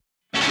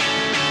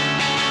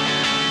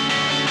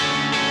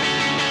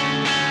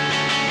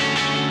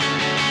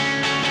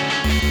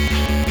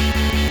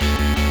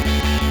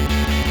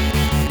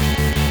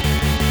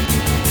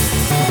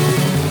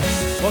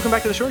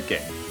welcome back to The Short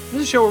Game. This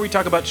is a show where we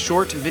talk about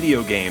short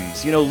video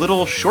games,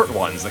 little short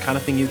ones, the kind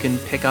of thing you can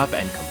pick up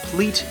and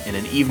complete in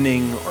an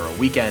evening or a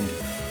weekend.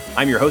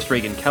 I'm your host,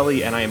 Reagan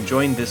Kelly, and I am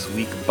joined this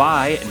week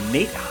by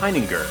Nate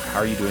Heininger.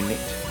 How are you doing, Nate?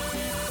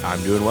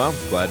 I'm doing well.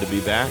 Glad to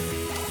be back.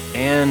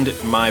 And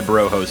my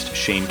bro host,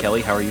 Shane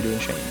Kelly. How are you doing,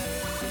 Shane?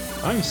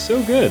 I'm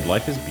so good.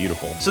 Life is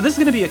beautiful. So this is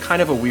going to be a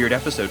kind of a weird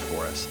episode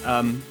for us.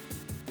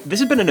 This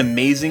has been an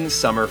amazing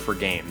summer for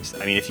games.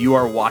 I mean, if you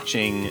are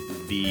watching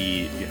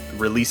the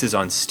releases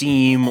on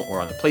Steam or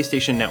on the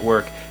PlayStation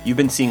Network, you've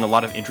been seeing a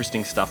lot of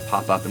interesting stuff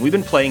pop up. And we've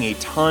been playing a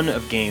ton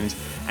of games,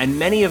 and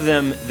many of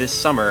them this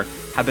summer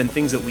have been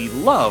things that we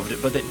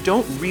loved, but that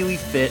don't really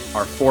fit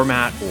our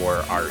format or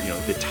our,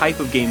 the type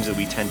of games that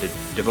we tend to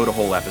devote a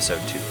whole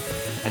episode to.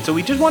 And so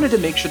we just wanted to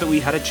make sure that we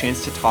had a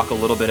chance to talk a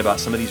little bit about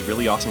some of these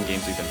really awesome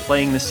games we've been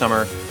playing this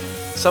summer,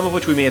 some of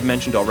which we may have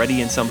mentioned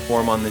already in some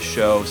form on this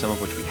show, some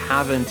of which we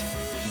haven't,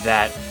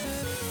 that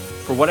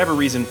for whatever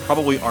reason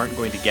probably aren't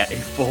going to get a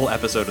full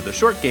episode of The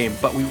Short Game,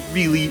 but we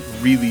really,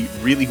 really,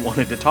 really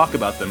wanted to talk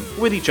about them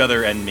with each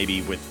other and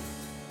maybe with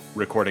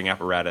recording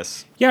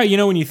apparatus. Yeah,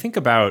 when you think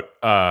about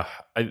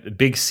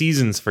big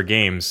seasons for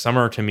games,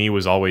 summer to me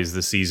was always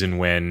the season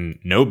when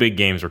no big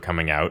games were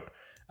coming out.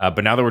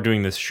 But now that we're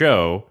doing this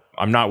show,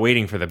 I'm not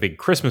waiting for the big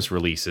Christmas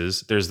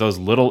releases. There's those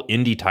little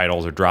indie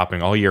titles are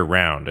dropping all year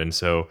round. And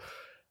so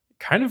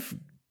kind of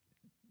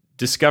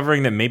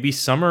discovering that maybe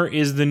summer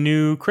is the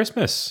new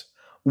Christmas.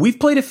 We've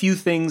played a few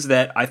things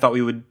that I thought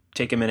we would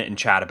take a minute and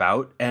chat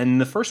about. And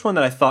the first one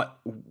that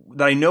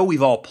I know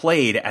we've all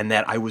played and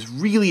that I was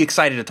really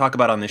excited to talk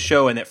about on this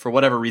show, and that for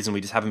whatever reason we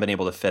just haven't been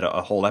able to fit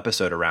a whole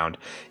episode around,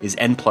 is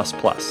N++.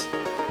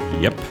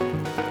 Yep.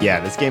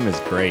 Yeah, this game is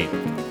great.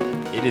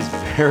 It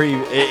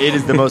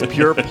is the most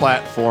pure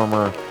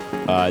platformer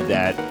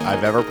that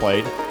I've ever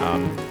played.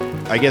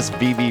 I guess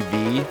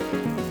BBB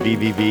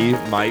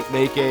might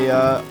make a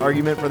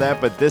argument for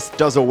that, but this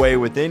does away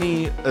with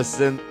any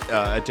attempt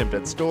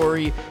at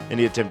story,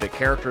 any attempt at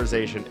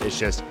characterization. It's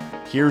just,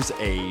 here's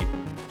a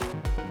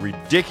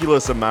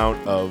ridiculous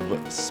amount of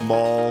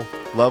small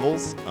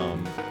levels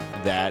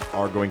that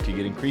are going to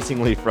get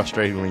increasingly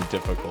frustratingly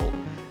difficult.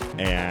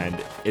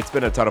 And it's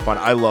been a ton of fun.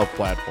 I love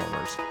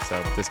platformers,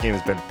 so this game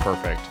has been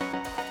perfect.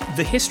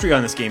 The history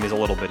on this game is a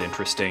little bit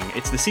interesting.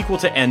 It's the sequel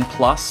to N+,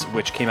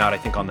 which came out, I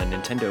think, on the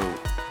Nintendo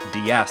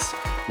DS,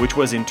 which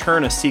was in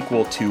turn a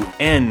sequel to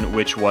N,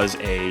 which was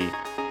I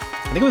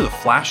think it was a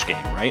Flash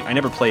game, right? I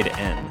never played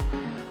N.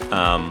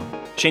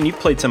 Shane, you've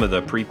played some of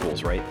the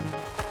prequels, right?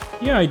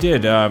 Yeah, I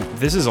did.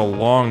 This is a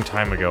long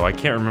time ago. I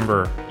can't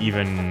remember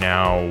even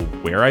now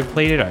where I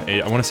played it.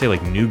 I want to say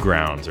like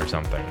Newgrounds or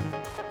something.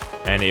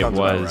 And it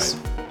was,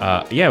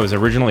 right. It was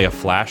originally a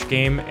Flash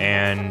game,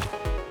 and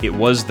it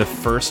was the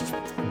first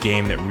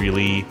game that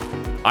really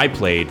I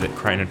played that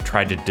kind of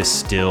tried to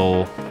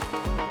distill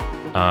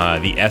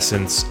the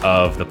essence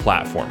of the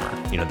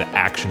platformer, the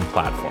action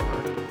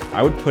platformer.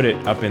 I would put it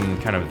up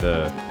in kind of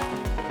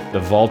the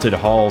vaulted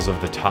halls of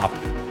the top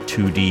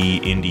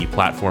 2D indie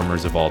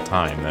platformers of all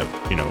time.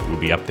 That would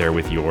be up there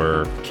with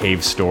your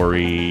Cave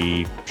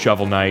Story,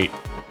 Shovel Knight,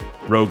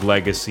 Rogue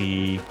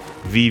Legacy,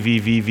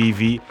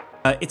 VVVVV.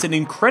 It's an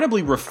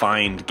incredibly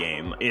refined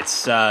game.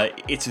 It's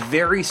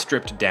very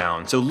stripped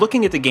down. So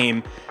looking at the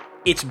game,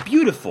 it's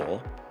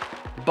beautiful,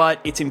 but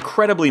it's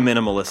incredibly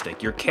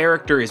minimalistic. Your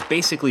character is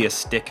basically a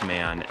stick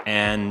man,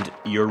 and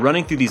you're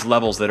running through these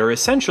levels that are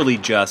essentially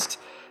just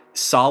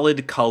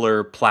solid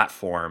color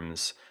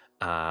platforms,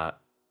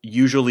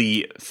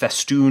 usually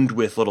festooned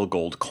with little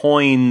gold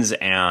coins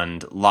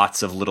and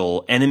lots of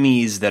little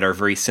enemies that are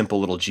very simple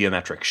little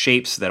geometric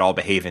shapes that all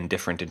behave in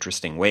different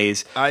interesting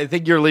ways. I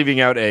think you're leaving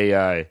out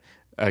a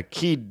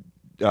key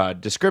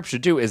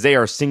description too, is they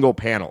are single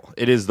panel.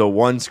 It is the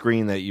one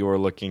screen that you are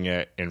looking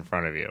at in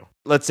front of you.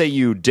 Let's say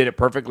you did it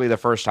perfectly the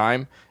first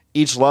time.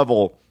 Each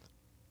level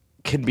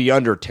can be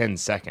under 10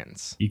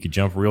 seconds. You could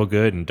jump real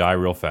good and die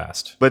real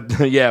fast. But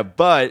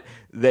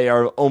they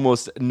are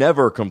almost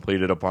never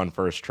completed upon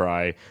first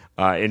try.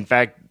 In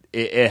fact,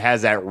 it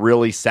has that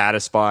really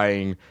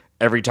satisfying,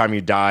 every time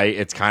you die,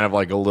 it's kind of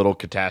like a little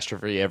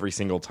catastrophe every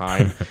single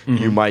time. Mm-hmm.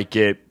 You might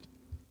get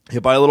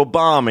hit by a little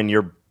bomb and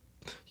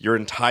your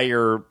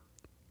entire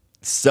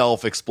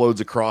self explodes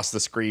across the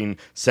screen,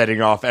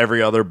 setting off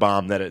every other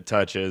bomb that it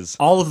touches.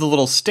 All of the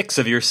little sticks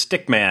of your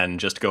stick man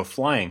just go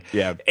flying.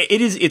 Yeah.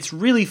 It's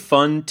really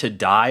fun to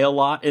die a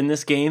lot in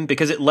this game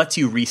because it lets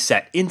you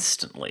reset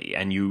instantly,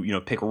 and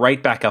you pick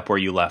right back up where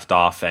you left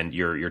off, and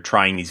you're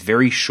trying these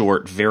very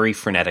short, very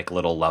frenetic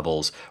little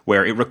levels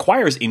where it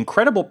requires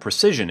incredible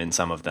precision in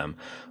some of them,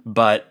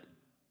 but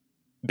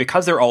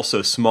because they're all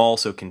so small,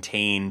 so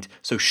contained,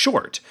 so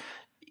short,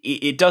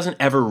 it doesn't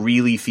ever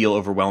really feel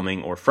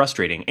overwhelming or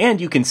frustrating.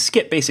 And you can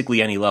skip basically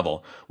any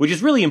level, which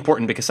is really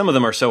important because some of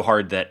them are so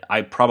hard that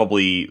I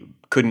probably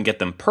couldn't get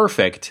them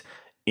perfect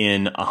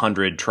in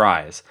 100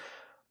 tries.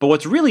 But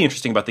what's really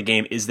interesting about the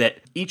game is that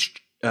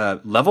each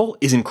level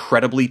is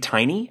incredibly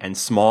tiny and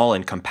small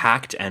and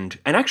compact and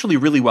actually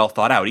really well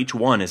thought out. Each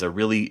one is a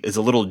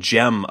little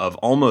gem of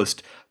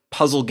almost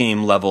puzzle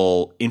game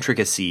level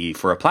intricacy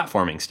for a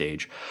platforming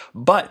stage.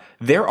 But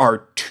there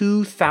are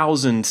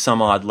 2,000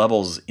 some odd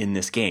levels in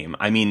this game.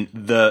 I mean,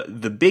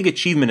 the big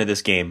achievement of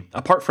this game,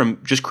 apart from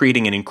just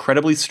creating an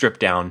incredibly stripped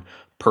down,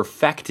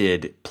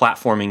 perfected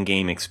platforming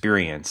game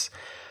experience,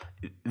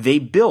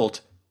 they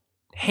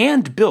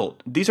hand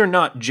built, these are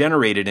not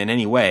generated in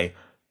any way,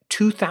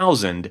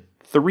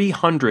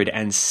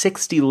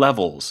 2,360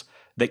 levels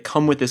that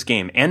come with this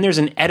game. And there's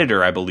an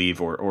editor, I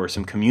believe, or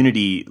some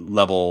community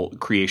level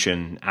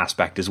creation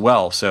aspect as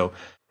well. So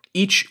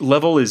each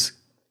level is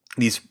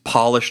these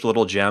polished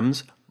little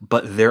gems,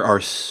 but there are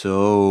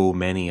so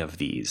many of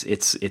these.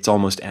 It's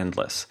almost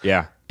endless.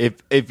 Yeah.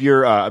 If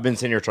you're, I've been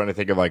sitting here trying to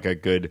think of like a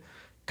good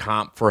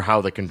comp for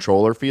how the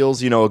controller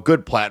feels. A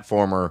good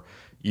platformer,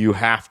 you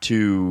have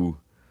to...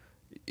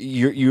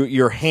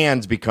 Your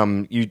hands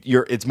become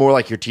it's more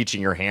like you're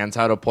teaching your hands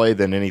how to play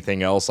than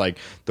anything else, like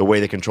the way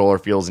the controller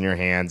feels in your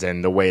hands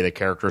and the way the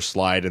characters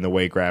slide and the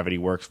way gravity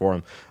works for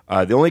them.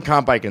 The only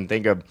comp I can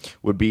think of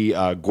would be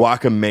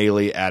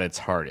Guacamelee at its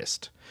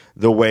hardest.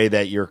 The way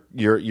that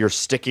you're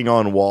sticking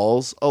on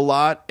walls a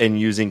lot and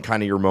using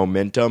kind of your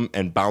momentum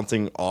and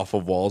bouncing off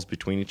of walls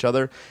between each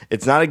other.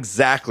 It's not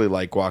exactly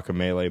like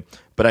Guacamelee,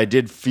 but I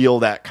did feel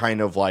that kind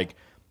of like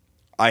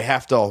I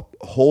have to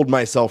hold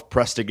myself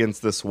pressed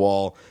against this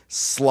wall,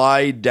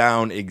 slide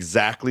down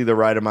exactly the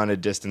right amount of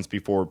distance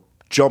before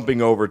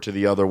jumping over to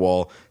the other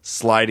wall,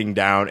 sliding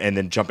down, and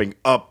then jumping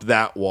up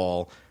that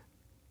wall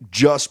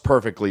just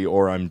perfectly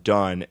or I'm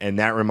done. And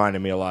that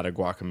reminded me a lot of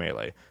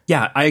Guacamelee.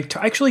 Yeah, I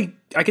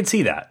can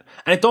see that.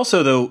 And it's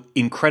also, though,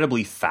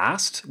 incredibly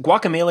fast.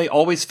 Guacamelee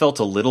always felt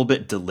a little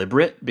bit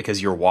deliberate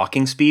because your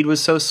walking speed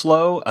was so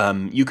slow.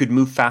 You could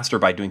move faster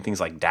by doing things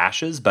like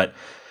dashes, but...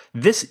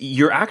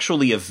 you're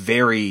actually a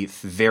very,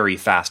 very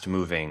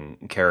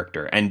fast-moving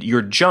character, and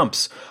your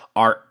jumps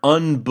are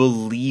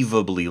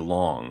unbelievably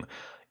long.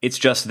 It's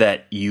just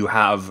that you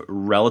have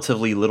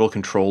relatively little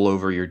control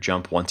over your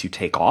jump once you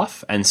take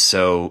off, and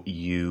so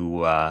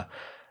you have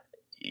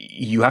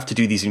to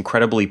do these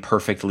incredibly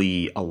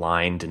perfectly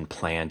aligned and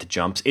planned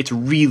jumps. It's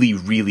really,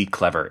 really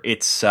clever.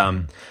 It's it's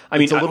a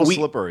little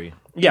slippery.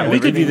 Yeah, they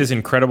give you this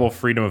incredible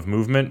freedom of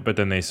movement, but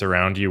then they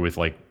surround you with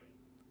like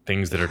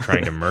things that are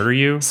trying to murder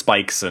you.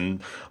 Spikes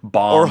and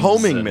bombs. Or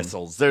homing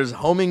missiles. There's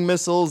homing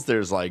missiles.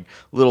 There's like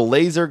little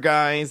laser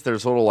guys.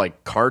 There's little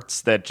like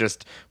carts that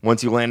just,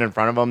 once you land in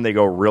front of them, they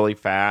go really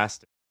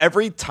fast.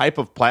 Every type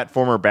of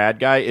platformer bad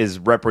guy is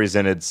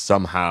represented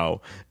somehow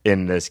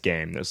in this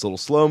game. There's little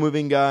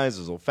slow-moving guys.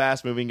 There's little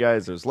fast-moving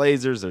guys. There's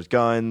lasers. There's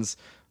guns.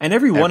 And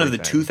every one of the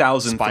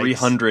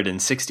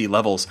 2,360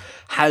 levels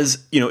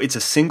has, it's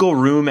a single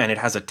room and it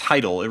has a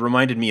title. It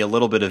reminded me a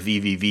little bit of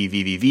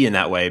VVV in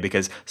that way,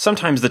 because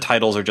sometimes the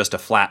titles are just a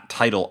flat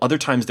title. Other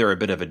times they're a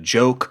bit of a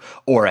joke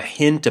or a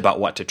hint about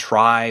what to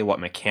try,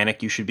 what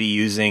mechanic you should be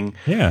using.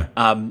 Yeah.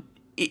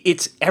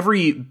 It's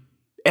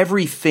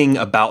everything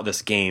about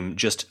this game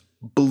just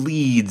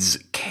bleeds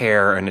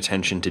care and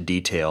attention to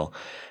detail.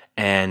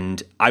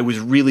 And I was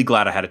really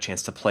glad I had a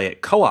chance to play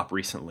it co-op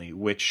recently,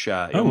 which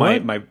there's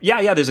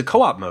a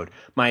co-op mode.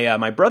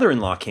 My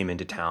brother-in-law came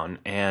into town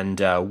and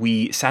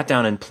we sat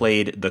down and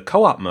played the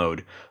co-op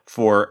mode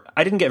for,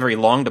 I didn't get very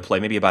long to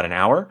play, maybe about an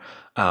hour.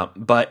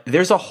 But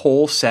there's a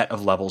whole set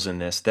of levels in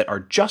this that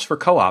are just for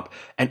co-op,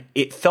 and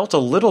it felt a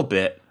little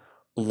bit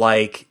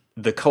like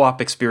the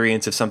co-op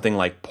experience of something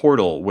like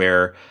Portal,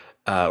 or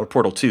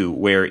Portal 2,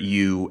 where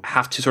you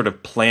have to sort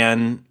of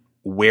plan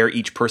where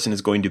each person is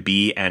going to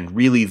be, and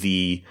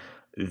really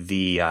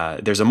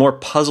there's a more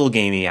puzzle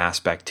gamey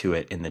aspect to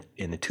it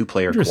in the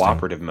two-player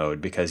cooperative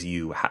mode, because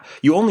you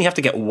only have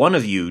to get one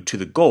of you to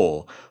the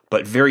goal,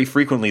 but very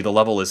frequently the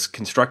level is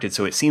constructed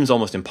so it seems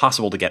almost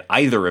impossible to get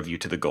either of you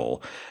to the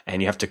goal,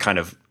 and you have to kind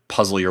of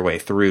puzzle your way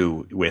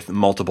through with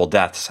multiple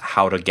deaths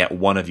how to get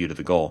one of you to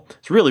the goal.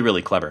 It's really,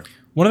 really clever.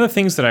 One of the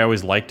things that I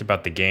always liked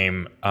about the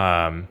game,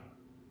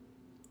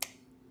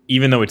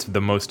 even though it's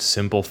the most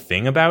simple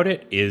thing about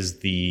it,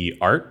 is the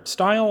art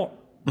style,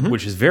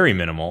 which is very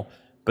minimal.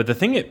 But the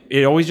thing,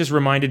 it always just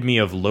reminded me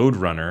of Lode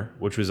Runner,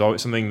 which was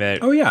always something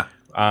that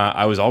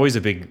I was always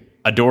a big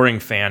adoring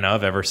fan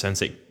of ever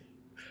since it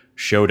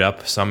showed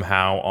up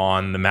somehow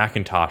on the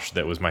Macintosh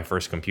that was my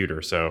first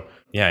computer. So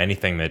yeah,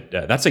 anything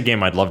that's a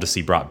game I'd love to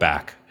see brought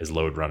back is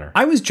Lode Runner.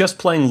 I was just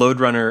playing Lode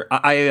Runner.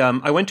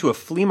 I went to a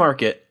flea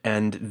market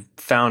and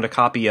found a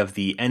copy of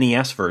the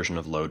NES version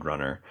of Lode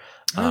Runner.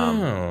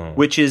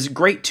 Which is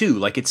great too.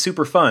 Like, it's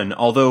super fun.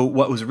 Although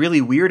what was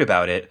really weird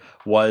about it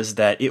was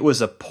that it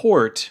was a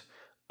port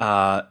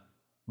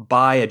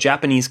by a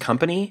Japanese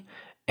company,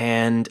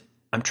 and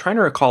I'm trying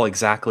to recall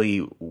exactly.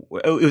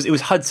 It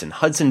was Hudson.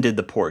 Hudson did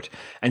the port,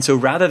 and so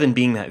rather than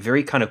being that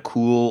very kind of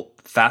cool,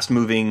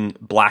 fast-moving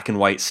black and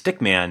white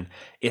Stickman,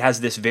 it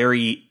has this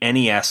very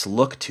NES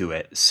look to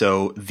it.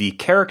 So the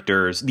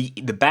characters,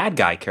 the bad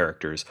guy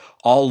characters,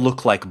 all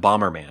look like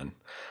Bomberman.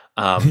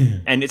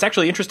 And it's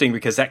actually interesting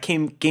because that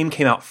game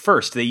came out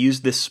first. They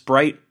used this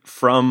sprite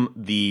from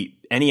the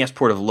NES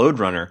port of Lode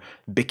Runner,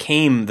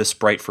 became the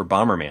sprite for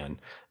Bomberman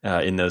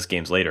in those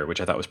games later, which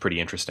I thought was pretty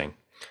interesting.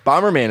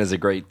 Bomberman is a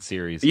great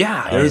series.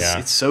 Yeah,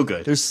 it's so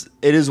good.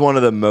 It is one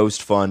of the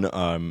most fun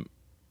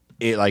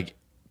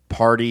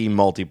party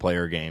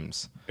multiplayer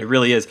games. It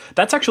really is.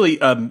 That's actually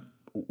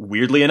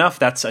weirdly enough,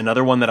 that's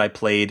another one that I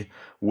played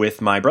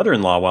with my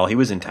brother-in-law while he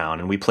was in town,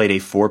 and we played a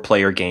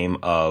 4-player game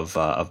of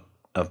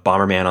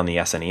Bomberman on the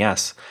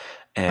SNES,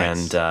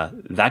 and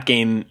that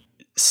game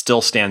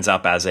still stands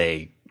up as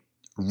a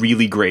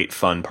really great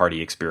fun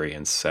party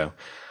experience. So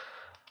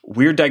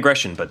weird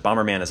digression, but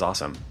Bomberman is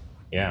awesome.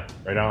 Yeah,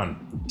 right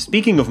on.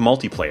 Speaking of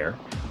multiplayer,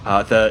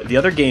 the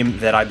other game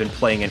that I've been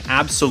playing an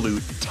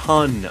absolute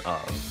ton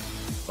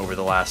of over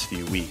the last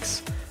few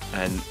weeks,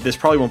 and this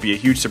probably won't be a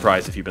huge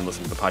surprise if you've been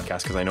listening to the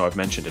podcast because I know I've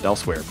mentioned it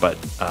elsewhere, but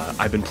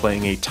I've been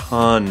playing a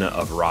ton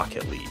of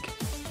Rocket League.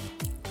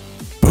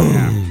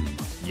 Boom!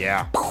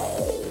 Yeah.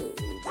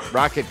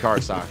 Rocket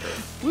Car Soccer.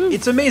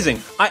 It's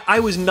amazing. I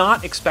was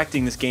not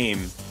expecting this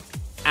game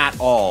at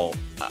all.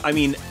 I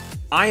mean,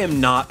 I am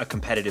not a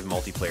competitive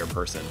multiplayer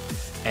person,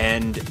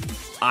 and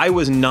I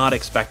was not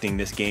expecting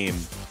this game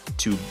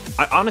to...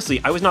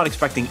 Honestly, I was not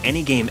expecting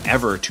any game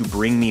ever to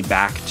bring me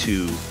back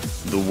to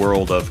the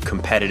world of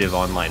competitive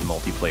online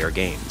multiplayer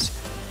games.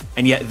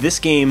 And yet this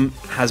game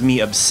has me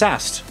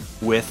obsessed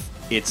with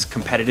its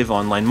competitive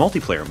online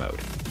multiplayer mode,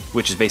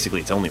 which is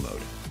basically its only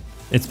mode.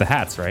 It's the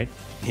hats, right?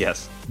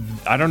 Yes.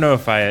 I don't know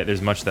if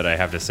there's much that I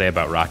have to say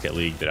about Rocket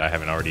League that I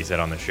haven't already said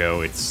on the show.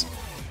 It's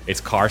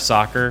car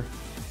soccer.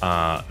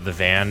 The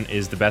van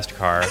is the best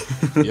car.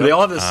 They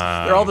all have this.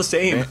 They're all the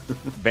same.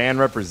 Van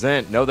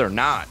represent. No, they're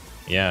not.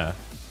 Yeah,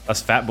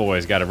 us fat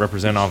boys got to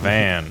represent our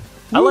van.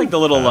 I like the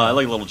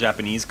little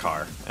Japanese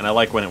car, and I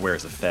like when it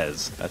wears a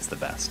fez. That's the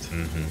best.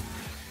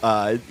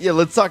 Mm-hmm.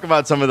 Let's talk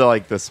about some of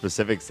the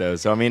specifics though.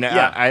 So I mean,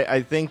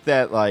 I think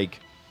that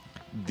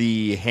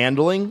the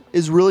handling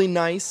is really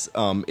nice.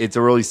 It's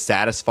a really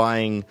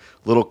satisfying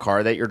little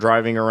car that you're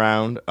driving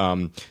around.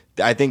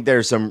 I think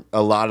there's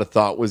a lot of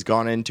thought was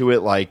gone into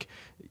it. Like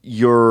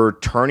your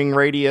turning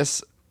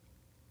radius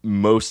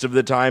most of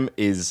the time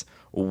is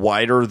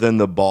wider than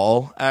the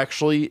ball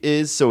actually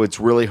is. So it's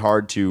really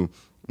hard to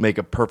make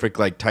a perfect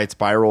tight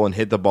spiral and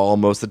hit the ball.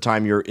 Most of the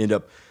time you end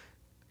up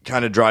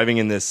kind of driving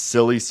in this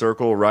silly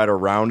circle right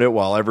around it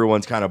while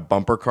everyone's kind of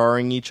bumper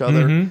carring each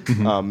other.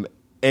 Mm-hmm.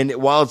 And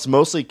while it's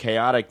mostly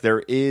chaotic,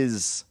 there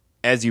is,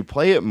 as you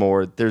play it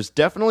more, there's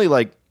definitely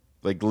like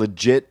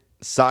legit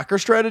soccer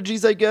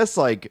strategies, I guess,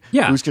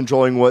 who's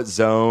controlling what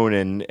zone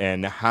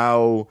and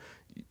how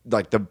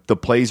the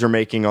plays are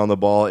making on the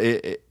ball.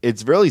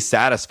 It's really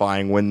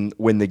satisfying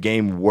when the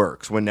game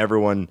works, when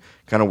everyone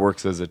kind of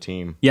works as a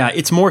team. Yeah,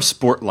 it's more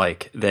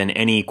sport-like than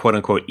any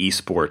quote-unquote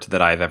esport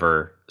that I've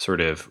ever sort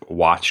of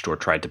watched or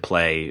tried to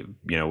play,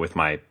 with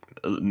my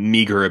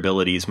meager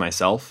abilities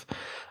myself.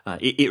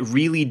 It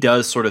really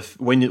does sort of,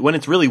 when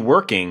it's really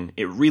working,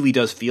 it really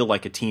does feel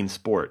like a team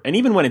sport. And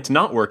even when it's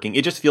not working,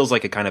 it just feels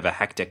like a kind of a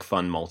hectic,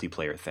 fun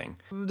multiplayer thing.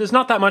 There's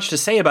not that much to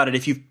say about it.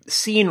 If you've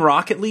seen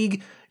Rocket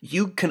League,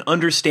 you can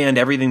understand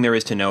everything there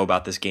is to know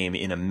about this game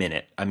in a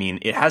minute. I mean,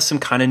 it has some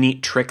kind of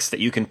neat tricks that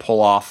you can pull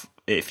off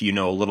if you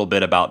know a little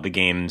bit about the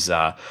game's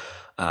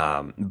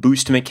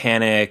boost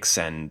mechanics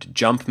and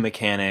jump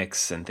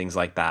mechanics and things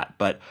like that.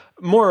 But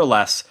more or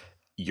less,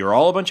 you're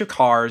all a bunch of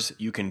cars.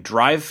 You can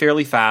drive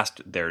fairly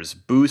fast. There's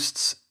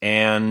boosts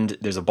and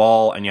there's a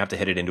ball and you have to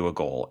hit it into a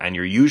goal. And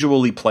you're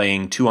usually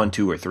playing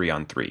 2-on-2 or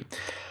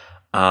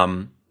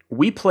 3-on-3.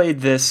 We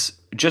played this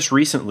just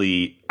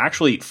recently,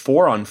 actually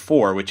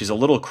 4-on-4, which is a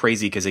little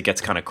crazy because it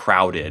gets kind of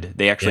crowded.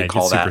 They actually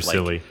call that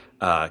silly.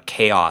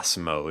 Chaos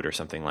mode or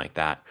something like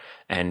that.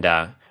 And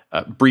a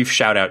brief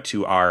shout out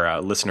to our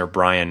listener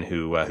Brian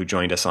who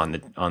joined us on the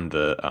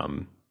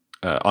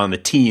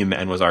team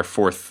and was our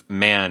fourth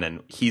man,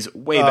 and he's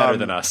way better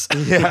than us.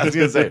 Yeah, I was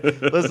gonna say,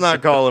 let's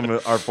not call him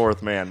our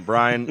fourth man,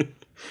 Brian.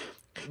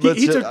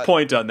 He took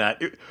point on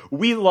that.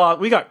 We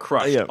got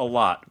crushed a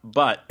lot,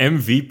 but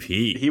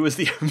MVP. He was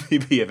the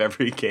MVP of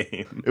every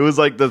game. It was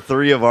like the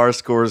three of our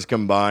scores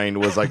combined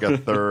was like a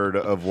third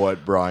of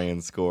what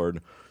Brian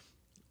scored.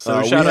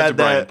 So shout out to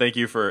Brian. Thank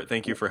you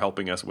for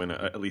helping us win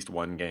at least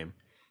one game.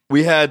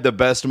 We had the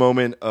best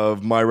moment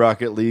of my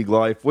Rocket League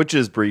life, which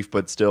is brief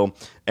but still,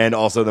 and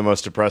also the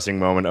most depressing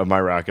moment of my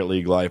Rocket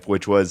League life,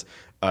 which was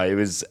it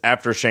was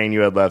after Shane,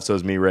 you had left, so it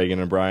was me, Reagan,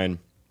 and Brian,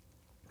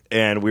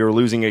 and we were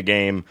losing a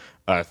game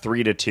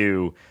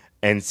 3-2,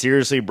 and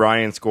seriously,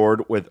 Brian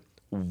scored with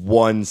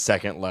 1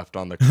 second left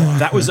on the clock.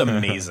 That was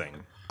amazing.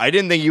 I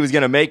didn't think he was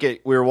going to make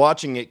it. We were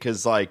watching it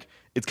because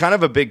it's kind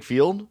of a big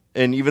field,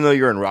 and even though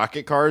you're in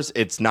rocket cars,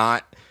 it's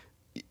not.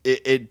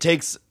 It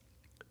takes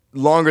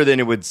longer than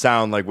it would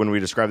sound like when we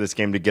describe this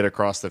game to get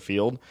across the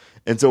field.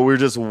 And so we were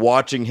just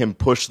watching him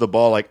push the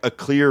ball like a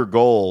clear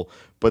goal,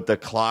 but the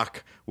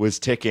clock was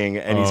ticking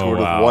and he scored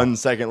with 1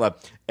 second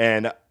left.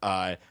 And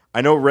I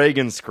know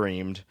Reagan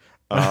screamed.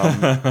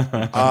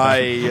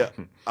 I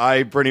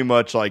pretty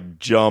much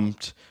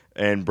jumped,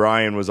 and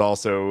Brian was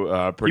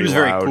also pretty loud. He was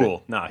very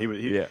cool. No, he was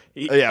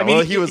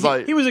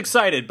he was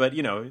excited, but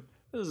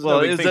this is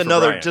no big thing for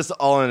another Brian. Just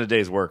all in a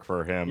day's work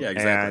for him. Yeah,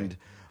 exactly.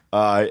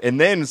 And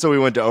then so we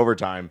went to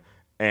overtime,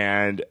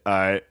 And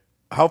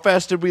how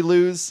fast did we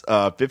lose?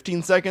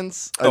 15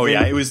 seconds? I Oh think?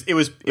 yeah, it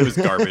was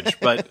garbage,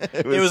 but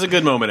it was a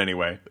good moment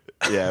anyway.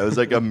 Yeah, it was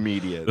like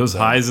immediate. Those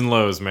highs and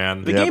lows,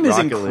 man. The game is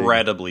Rocket League.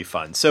 incredibly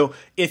fun. So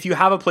if you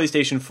have a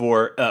PlayStation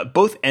 4,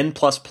 both N++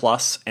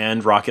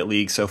 and Rocket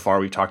League so far,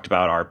 we've talked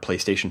about our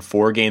PlayStation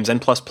 4 games. N++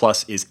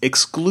 is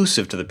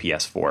exclusive to the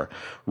PS4.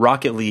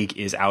 Rocket League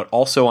is out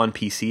also on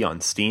PC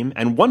on Steam.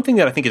 And one thing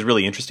that I think is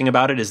really interesting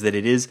about it is that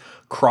it is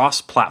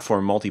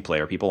cross-platform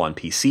multiplayer. People on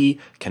PC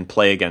can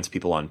play against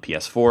people on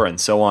PS4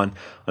 and so on.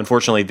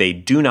 Unfortunately, they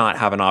do not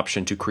have an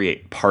option to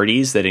create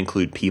parties that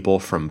include people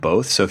from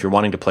both. So if you're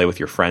wanting to play with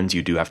your friends,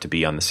 you do have to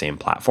be on the same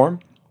platform.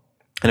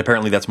 And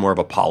apparently that's more of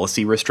a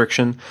policy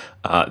restriction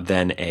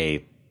than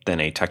a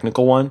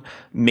technical one.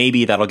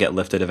 Maybe that'll get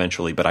lifted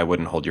eventually, but I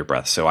wouldn't hold your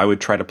breath. So I would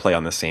try to play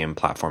on the same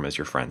platform as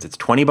your friends. It's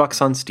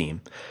 $20 on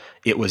Steam.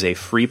 It was a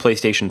free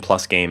PlayStation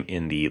Plus game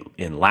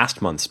in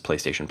last month's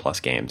PlayStation Plus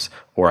games,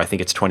 or I think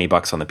it's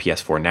 $20 on the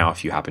PS4 now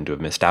if you happen to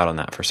have missed out on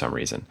that for some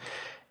reason.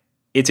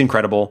 It's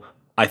incredible.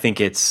 I think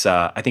it's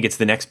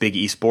the next big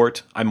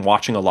esport. I'm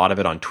watching a lot of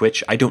it on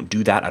Twitch. I don't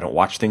do that. I don't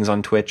watch things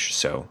on Twitch,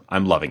 so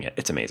I'm loving it.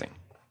 It's amazing.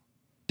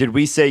 Did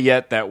we say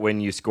yet that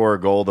when you score a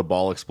goal, the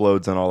ball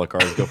explodes and all the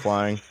cars go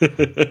flying?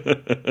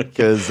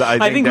 Because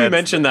I think we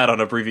mentioned that on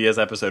a previous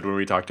episode when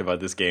we talked about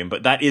this game,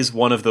 but that is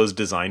one of those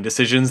design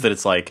decisions that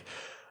it's like,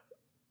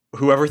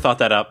 whoever thought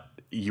that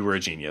up, you were a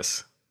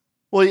genius.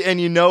 Well, and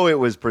it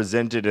was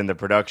presented in the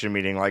production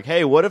meeting like,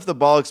 hey, what if the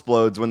ball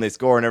explodes when they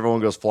score and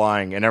everyone goes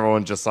flying? And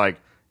everyone's just like,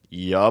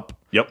 Yep.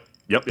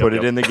 Put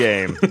it in the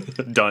game.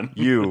 Done.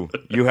 You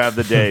have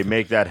the day.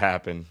 Make that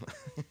happen.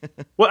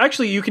 Well,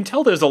 actually, you can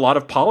tell there's a lot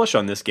of polish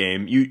on this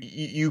game.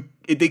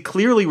 They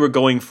clearly were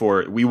going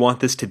for, we want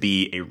this to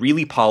be a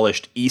really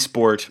polished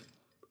esport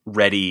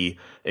ready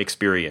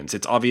experience.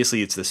 It's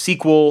the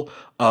sequel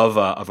of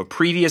a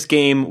previous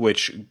game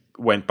which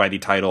went by the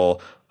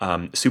title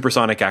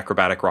Supersonic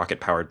Acrobatic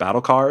Rocket Powered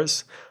Battle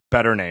Cars.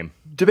 Better name.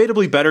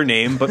 Debatably better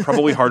name, but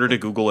probably harder to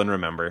Google and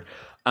remember.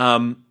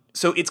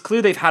 So it's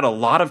clear they've had a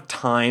lot of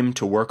time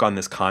to work on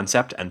this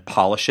concept and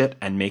polish it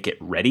and make it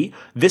ready.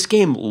 This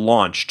game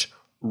launched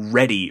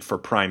ready for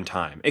prime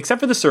time,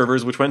 except for the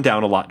servers, which went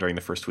down a lot during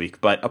the first week.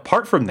 But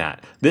apart from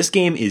that, this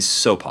game is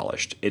so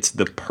polished. It's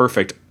the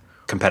perfect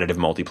competitive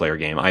multiplayer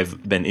game.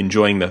 I've been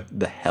enjoying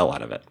the hell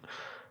out of it.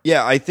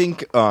 Yeah, I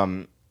think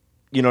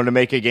to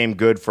make a game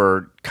good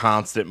for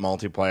constant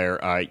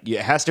multiplayer, it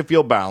has to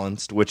feel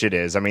balanced, which it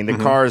is. I mean, the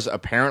cars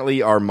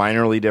apparently are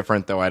minorly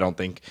different, though I don't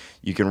think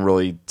you can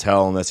really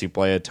tell unless you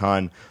play a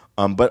ton.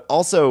 But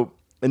also,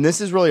 and this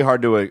is really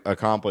hard to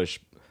accomplish,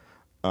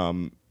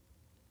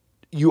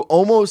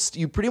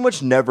 you pretty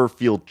much never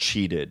cheated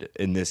cheated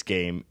in this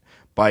game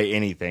by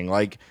anything.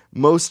 Like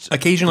most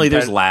occasionally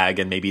there's lag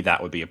and maybe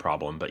that would be a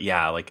problem, but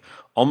yeah, like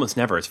almost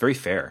never. It's very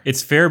fair.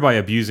 It's fair by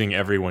abusing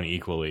everyone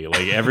equally.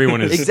 Like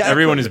everyone is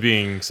everyone is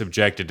being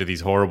subjected to these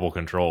horrible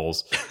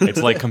controls.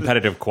 It's like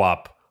competitive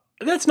QWOP.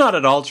 That's not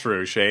at all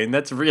true, Shane.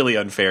 That's really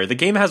unfair. The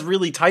game has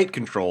really tight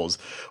controls.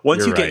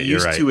 Once you get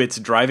used to its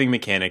driving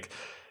mechanic,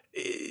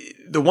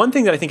 the one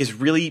thing that I think is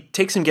really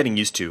takes some getting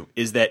used to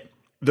is that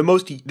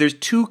there's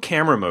two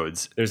camera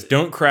modes. There's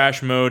don't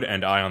crash mode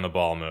and eye on the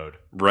ball mode.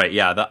 Right,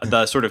 yeah.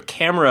 The sort of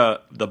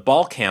the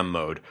ball cam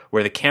mode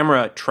where the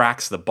camera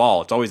tracks the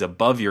ball. It's always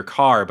above your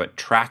car, but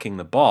tracking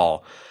the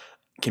ball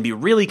can be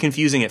really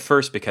confusing at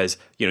first because,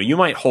 you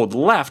might hold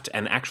left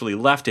and actually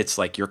left, it's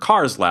like your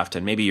car's left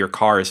and maybe your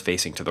car is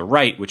facing to the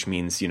right, which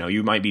means,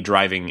 you might be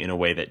driving in a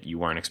way that you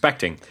weren't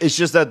expecting. It's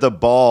just that the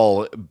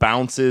ball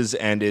bounces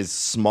and is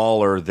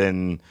smaller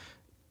than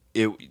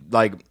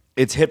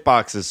its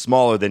hitbox is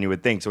smaller than you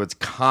would think, so it's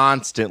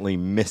constantly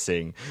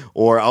missing.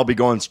 Or I'll be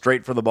going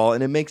straight for the ball,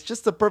 and it makes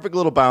just the perfect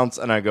little bounce,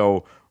 and I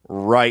go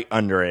right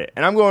under it.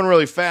 And I'm going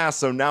really fast,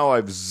 so now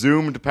I've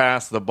zoomed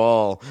past the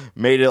ball,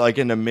 made it like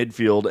into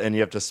midfield, and you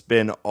have to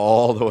spin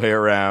all the way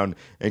around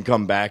and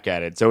come back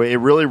at it. So it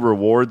really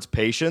rewards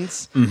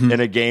patience in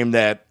a game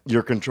that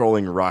you're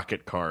controlling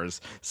rocket cars.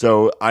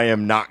 So I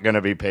am not going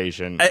to be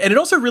patient. And it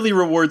also really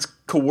rewards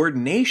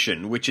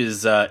coordination, which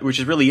is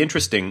really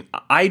interesting.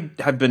 I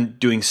have been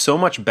doing so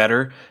much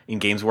better in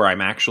games where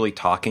I'm actually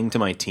talking to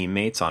my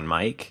teammates on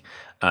mic,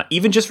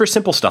 even just for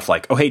simple stuff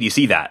like, oh, hey, do you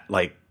see that?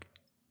 Like,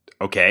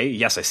 okay,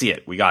 yes, I see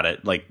it. We got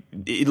it. Like,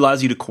 it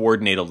allows you to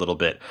coordinate a little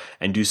bit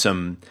and do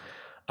some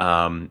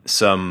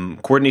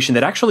coordination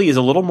that actually is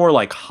a little more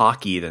like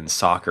hockey than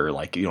soccer,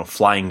 like,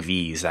 flying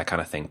Vs, that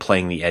kind of thing,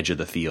 playing the edge of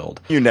the field.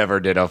 You never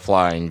did a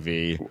flying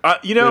V.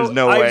 There's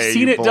no way I've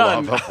seen it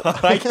done.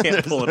 I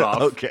can't pull it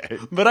off. Okay.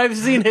 But I've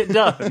seen it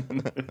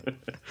done.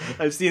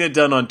 I've seen it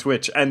done on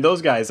Twitch, and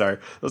those guys are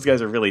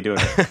really doing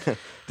it.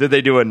 Did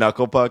they do a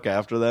knuckle puck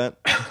after that?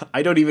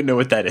 I don't even know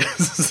what that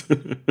is.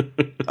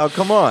 Oh,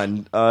 come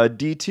on.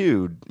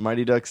 D2,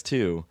 Mighty Ducks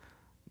 2.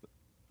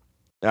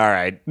 All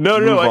right.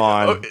 Move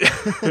on.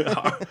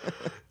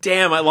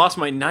 Damn, I lost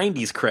my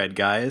 90s cred,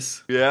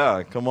 guys.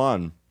 Yeah, come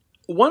on.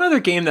 One other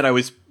game that I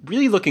was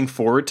really looking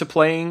forward to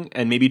playing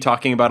and maybe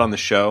talking about on the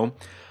show,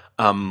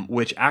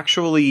 which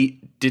actually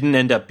didn't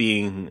end up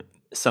being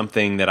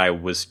something that I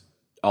was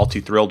all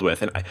too thrilled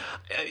with. And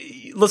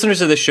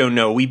listeners of this show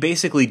know we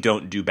basically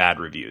don't do bad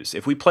reviews.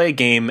 If we play a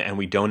game and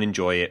we don't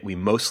enjoy it, we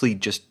mostly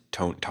just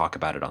don't talk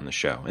about it on the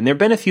show. And there have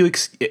been a few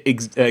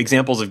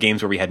examples of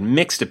games where we had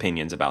mixed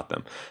opinions about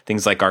them.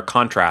 Things like our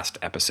Contrast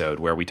episode,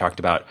 where we talked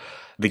about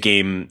the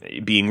game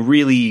being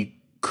really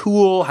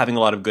cool, having a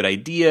lot of good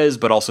ideas,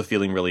 but also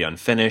feeling really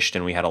unfinished,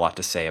 and we had a lot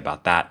to say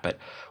about that. But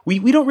we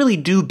don't really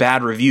do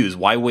bad reviews.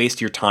 Why waste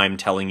your time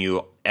telling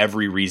you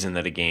every reason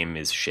that a game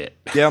is shit?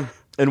 Yeah.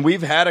 And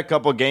we've had a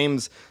couple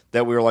games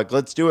that we were like,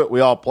 let's do it. We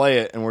all play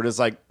it. And we're just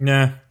like,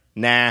 nah.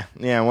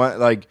 Yeah. What,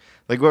 like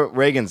what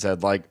Reagan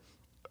said, like,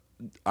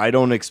 I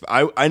know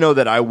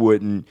that I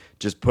wouldn't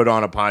just put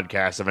on a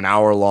podcast of an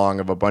hour long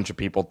of a bunch of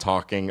people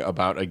talking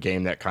about a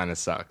game that kind of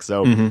sucks.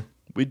 So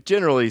we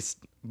generally,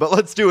 but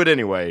let's do it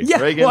anyway. Yeah.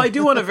 Reagan? Well, I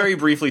do want to very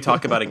briefly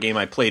talk about a game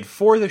I played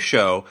for the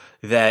show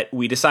that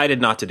we decided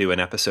not to do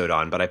an episode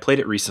on, but I played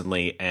it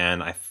recently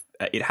and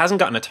it hasn't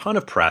gotten a ton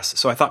of press.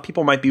 So I thought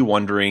people might be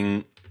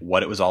wondering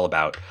what it was all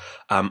about.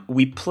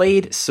 We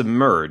played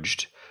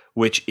Submerged,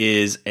 which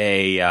is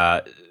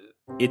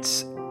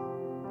it's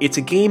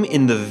a game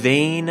in the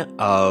vein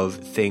of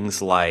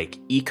things like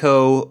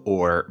Eco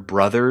or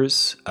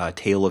Brothers,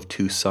 Tale of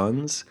Two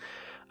Sons,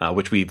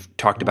 which we've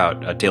talked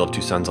about A Tale of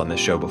Two Sons on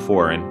this show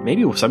before, and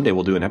maybe someday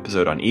we'll do an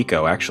episode on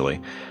Eco,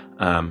 actually.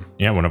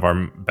 One of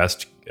our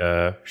best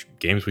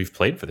games we've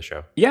played for the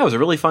show. Yeah, it was a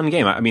really fun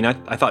game. I mean,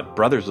 I thought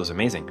Brothers was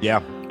amazing.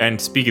 Yeah. And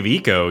speak of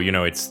Eco,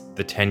 it's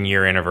the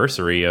 10-year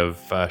anniversary of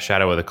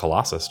Shadow of the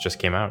Colossus just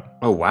came out.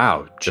 Oh,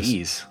 wow.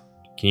 Jeez.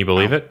 Can you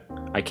believe it?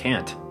 I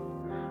can't.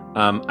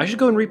 I should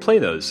go and replay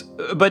those.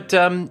 But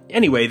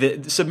anyway,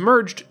 the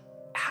Submerged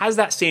has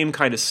that same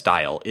kind of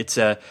style. It's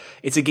a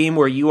game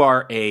where you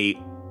are a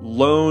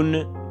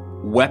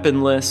lone,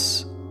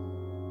 weaponless,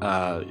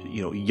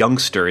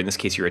 youngster. In this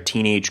case, you're a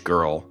teenage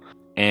girl,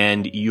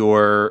 and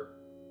you're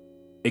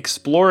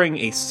exploring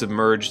a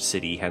submerged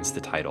city, hence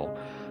the title.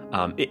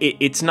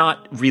 It's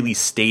not really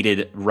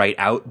stated right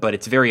out, but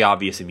it's very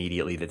obvious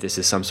immediately that this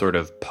is some sort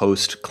of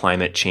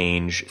post-climate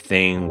change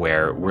thing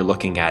where we're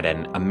looking at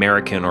an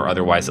American or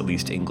otherwise at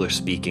least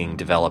English-speaking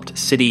developed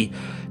city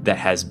that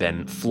has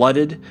been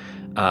flooded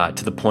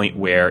to the point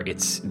where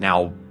it's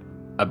now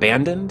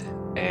abandoned,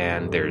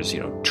 and there's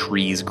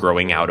trees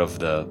growing out of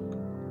the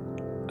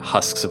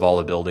husks of all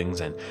the buildings,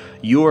 and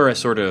you're a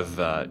sort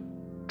of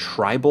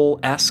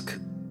tribal-esque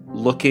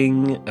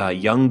looking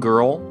young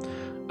girl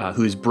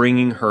who's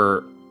bringing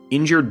her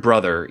injured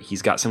brother.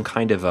 He's got some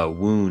kind of a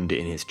wound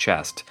in his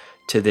chest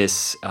to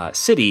this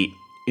city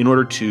in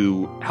order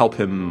to help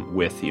him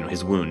with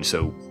his wound.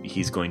 So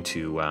he's going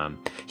to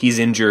he's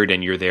injured,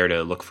 and you're there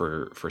to look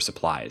for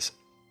supplies.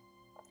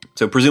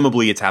 So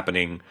presumably it's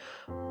happening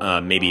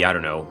maybe, I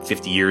don't know,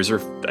 50 years or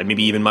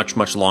maybe even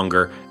much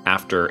longer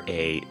after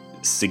a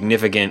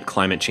significant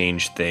climate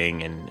change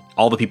thing, and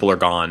all the people are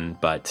gone,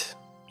 but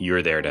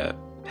you're there to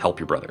help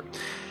your brother.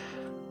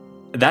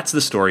 That's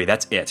the story.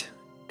 That's it.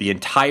 The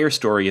entire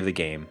story of the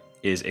game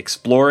is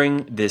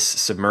exploring this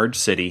submerged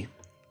city,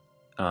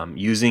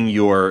 using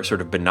your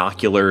sort of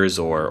binoculars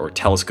or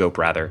telescope,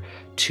 rather,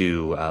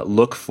 to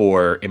look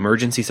for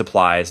emergency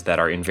supplies that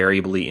are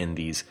invariably in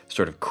these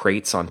sort of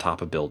crates on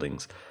top of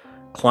buildings,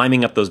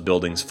 climbing up those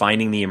buildings,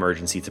 finding the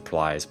emergency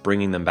supplies,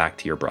 bringing them back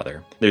to your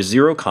brother. There's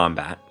zero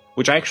combat,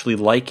 which I actually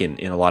like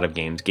in a lot of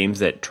games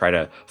that try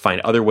to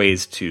find other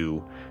ways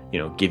to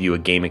give you a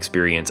game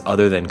experience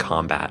other than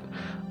combat.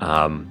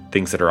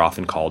 Things that are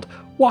often called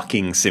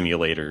walking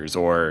simulators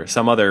or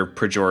some other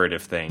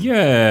pejorative thing.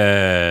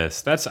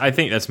 Yes, I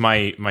think that's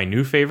my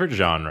new favorite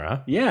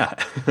genre. Yeah.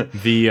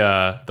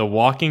 the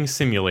walking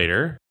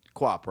simulator.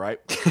 Co-op, right?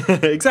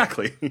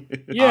 Exactly.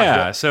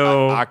 Yeah,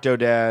 so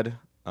Octodad.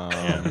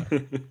 I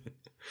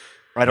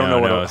don't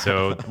know.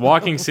 So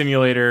walking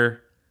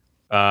simulator.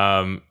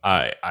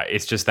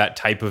 It's just that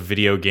type of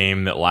video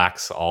game that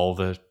lacks all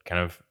the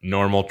kind of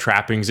normal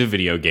trappings of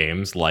video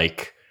games,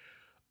 like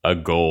a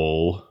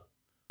goal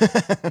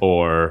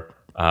or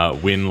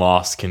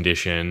win-loss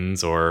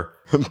conditions or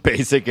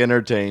basic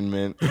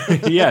entertainment.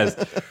 Yes.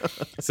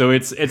 So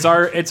it's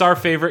our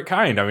favorite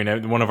kind. I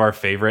mean, one of our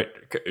favorite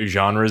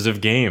genres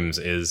of games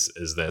is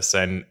this,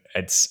 and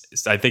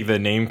I think the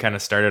name kind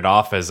of started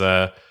off as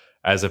a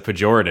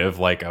pejorative,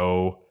 like,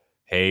 oh,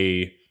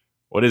 hey,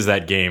 what is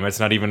that game? It's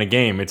not even a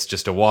game. It's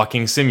just a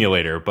walking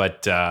simulator.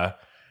 But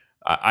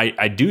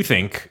I do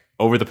think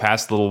over the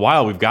past little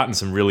while, we've gotten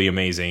some really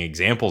amazing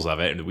examples of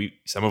it, and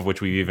some of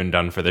which we've even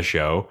done for the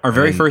show. Our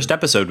very first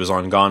episode was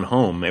on Gone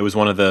Home. It was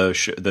one of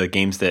the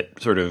games that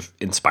sort of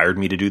inspired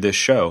me to do this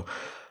show.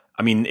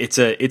 I mean, it's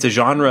a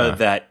genre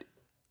that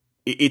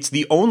it's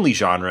the only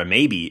genre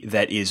maybe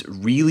that is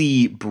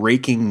really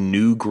breaking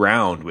new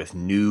ground with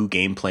new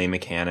gameplay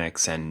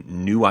mechanics and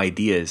new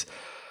ideas.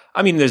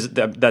 I mean,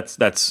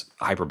 that's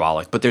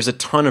hyperbolic, but there's a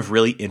ton of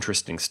really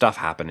interesting stuff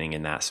happening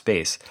in that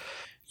space.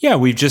 Yeah,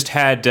 we've just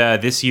had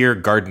this year,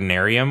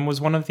 Gardenarium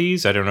was one of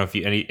these. I don't know if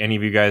any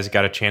of you guys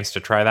got a chance to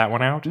try that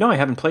one out. No, I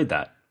haven't played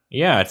that.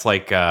 Yeah, it's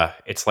like a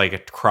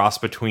cross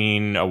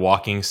between a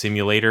walking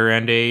simulator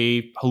and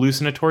a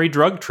hallucinatory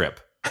drug trip.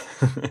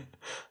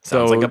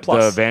 Sounds like a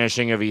plus. The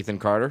Vanishing of Ethan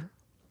Carter.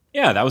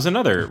 Yeah, that was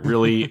another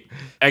really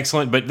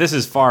excellent. But this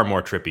is far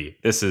more trippy.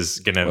 This is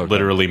gonna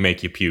literally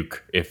make you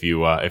puke if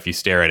you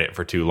stare at it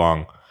for too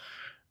long.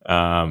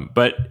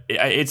 But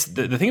it's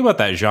the thing about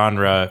that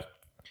genre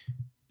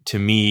to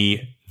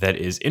me that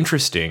is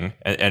interesting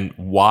and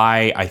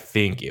why I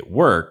think it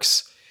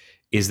works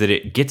is that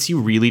it gets you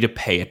really to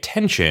pay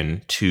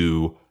attention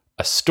to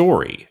a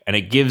story, and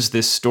it gives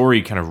this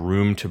story kind of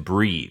room to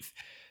breathe.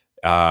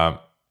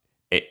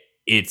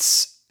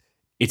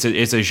 It's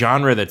a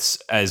genre that's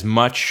as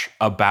much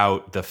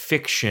about the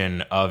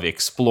fiction of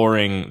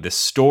exploring the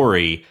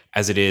story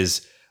as it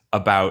is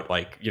about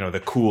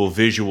the cool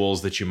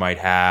visuals that you might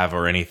have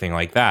or anything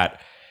like that.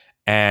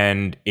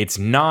 And it's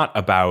not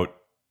about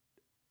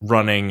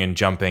running and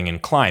jumping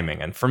and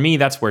climbing. And for me,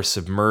 that's where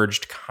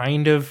Submerged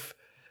kind of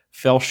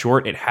fell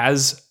short. It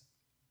has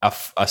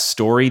a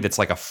story that's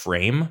like a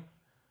frame.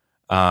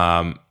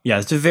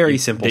 It's a very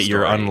simple that story.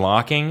 You're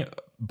unlocking,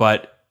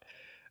 but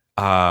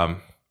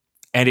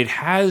and it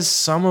has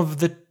some of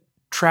the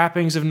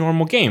trappings of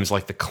normal games,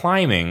 like the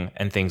climbing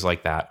and things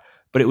like that.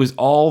 But it was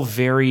all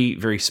very,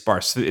 very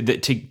sparse.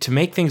 To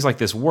make things like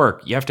this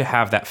work, you have to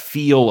have that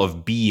feel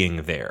of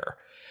being there.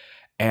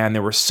 And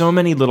there were so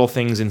many little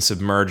things in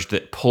Submerged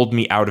that pulled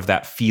me out of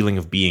that feeling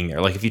of being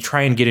there. Like if you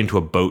try and get into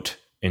a boat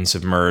in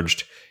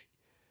Submerged,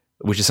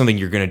 which is something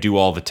you're going to do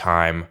all the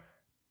time,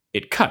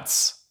 it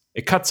cuts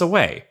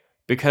away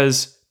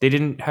because they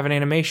didn't have an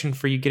animation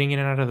for you getting in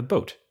and out of the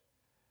boat.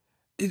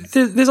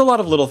 There's a lot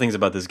of little things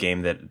about this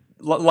game that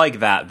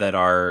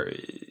are,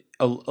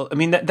 I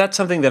mean, that's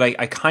something that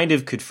I kind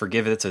of could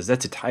forgive.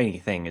 That's a tiny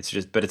thing.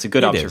 But it's a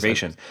good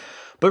observation.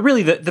 But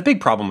really, the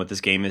big problem with this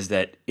game is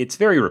that it's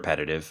very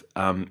repetitive.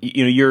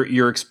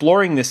 You're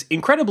exploring this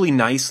incredibly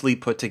nicely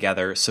put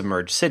together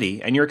submerged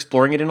city, and you're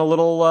exploring it in a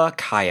little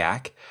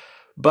kayak.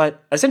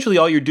 But essentially,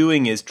 all you're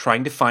doing is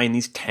trying to find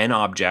these 10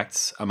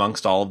 objects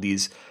amongst all of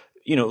these,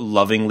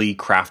 lovingly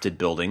crafted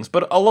buildings.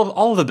 But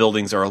all of the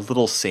buildings are a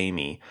little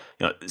samey.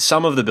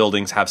 Some of the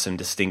buildings have some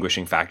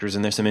distinguishing factors,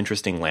 and there's some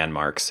interesting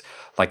landmarks,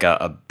 like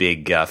a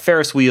big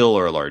Ferris wheel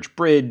or a large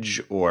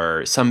bridge,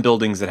 or some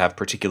buildings that have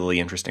particularly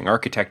interesting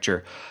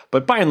architecture.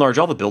 But by and large,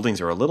 all the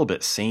buildings are a little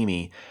bit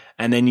samey.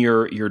 And then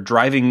you're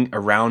driving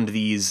around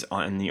these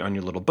on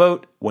your little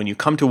boat. When you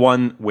come to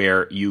one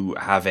where you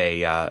have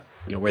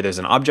where there's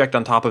an object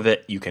on top of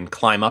it, you can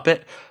climb up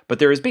it. But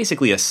there is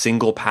basically a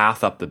single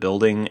path up the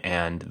building,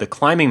 and the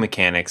climbing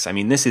mechanics, I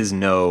mean, this is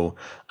no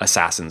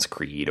Assassin's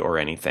Creed or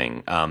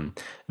anything.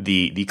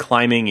 The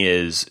climbing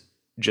is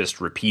just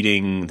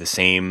repeating the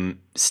same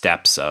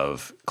steps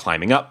of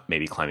climbing up,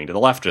 maybe climbing to the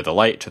left or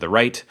to the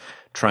right,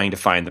 trying to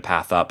find the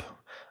path up.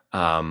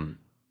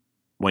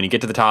 When you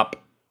get to the top,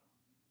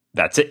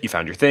 that's it. You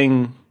found your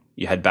thing.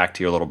 You head back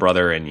to your little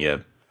brother and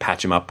you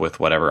patch him up with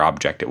whatever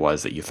object it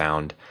was that you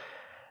found.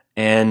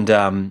 And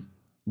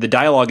the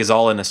dialogue is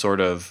all in a sort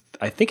of,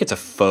 I think it's a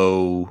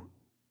faux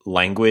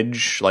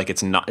language. Like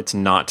it's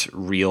not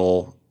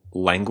real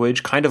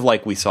language, kind of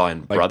like we saw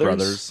in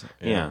Brothers.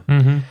 Yeah.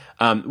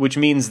 Mm-hmm. Which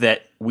means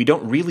that we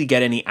don't really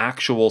get any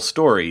actual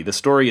story. The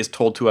story is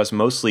told to us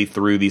mostly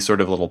through these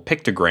sort of little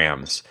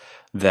pictograms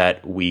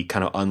that we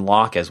kind of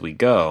unlock as we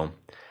go.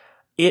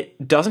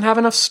 It doesn't have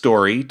enough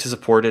story to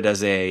support it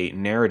as a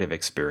narrative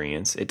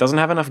experience. It doesn't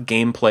have enough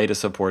gameplay to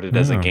support it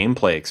as a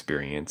gameplay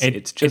experience.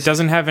 It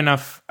doesn't have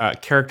enough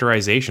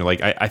characterization. Like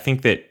I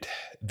think that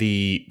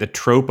the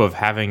trope of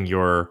having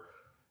your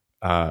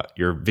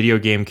video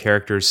game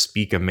characters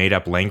speak a made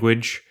up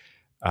language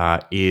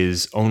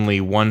is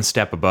only one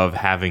step above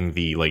having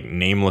the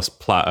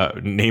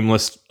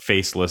nameless,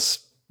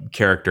 faceless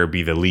character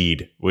be the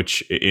lead,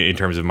 which in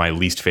terms of my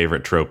least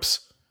favorite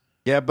tropes.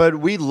 Yeah, but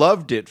we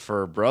loved it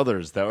for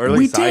Brothers, though. Or at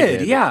least we did, I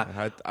did.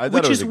 Yeah. I thought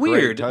which it was is a great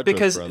weird touch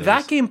because with Brothers.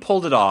 that game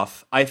pulled it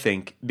off, I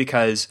think,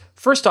 because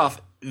first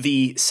off,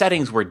 the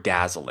settings were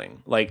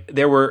dazzling.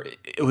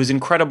 It was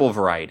incredible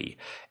variety.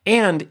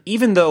 And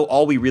even though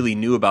all we really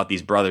knew about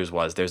these brothers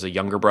was there's a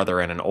younger brother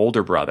and an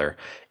older brother,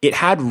 it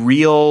had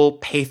real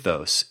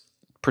pathos,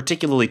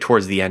 particularly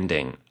towards the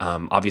ending.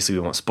 Obviously,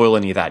 we won't spoil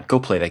any of that. Go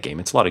play that game.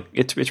 It's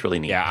really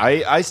neat. Yeah,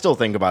 I still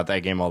think about that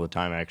game all the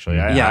time, actually.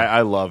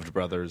 I loved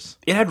Brothers.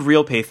 It had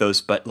real pathos,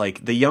 but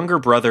the younger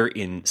brother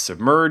in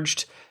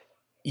Submerged,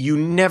 you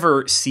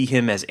never see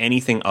him as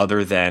anything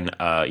other than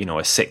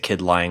a sick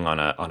kid lying on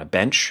a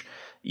bench.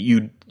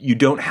 You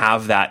don't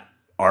have that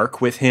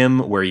arc with him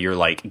where you're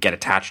get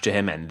attached to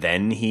him and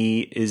then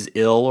he is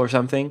ill or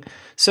something.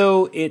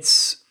 So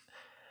it's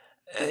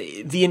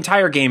the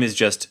entire game is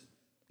just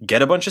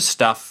get a bunch of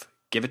stuff,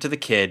 give it to the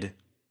kid.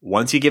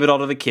 Once you give it all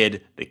to the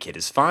kid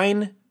is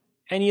fine,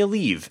 and you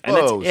leave. And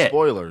that's it.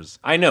 Spoilers.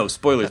 I know,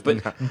 spoilers,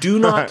 but do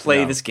not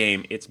play this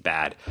game. It's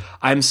bad.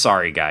 I'm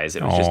sorry, guys.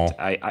 It was just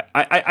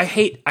I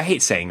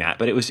hate saying that,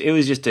 but it was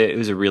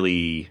a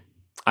really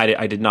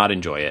I did not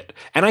enjoy it.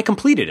 And I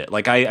completed it.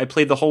 I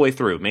played the whole way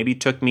through. Maybe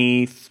it took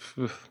me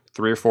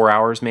 3 or 4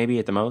 hours maybe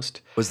at the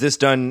most. Was this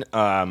done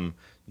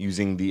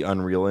using the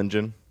Unreal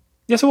Engine?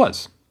 Yes, it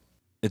was.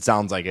 It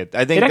sounds like it.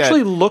 I think it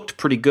actually looked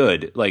pretty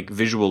good, like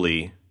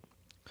visually.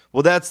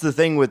 Well, that's the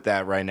thing with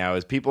that right now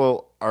is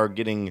people are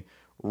getting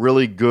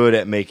really good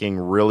at making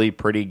really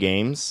pretty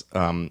games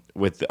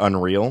with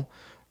Unreal,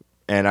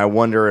 and I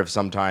wonder if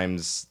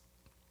sometimes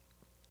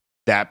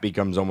that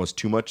becomes almost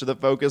too much of the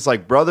focus.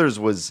 Like Brothers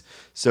was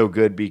so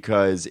good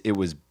because it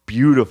was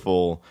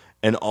beautiful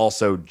and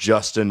also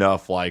just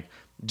enough, like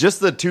just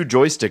the 2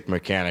 joystick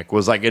mechanic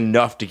was like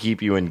enough to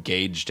keep you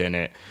engaged in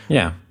it.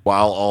 Yeah.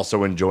 While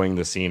also enjoying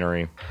the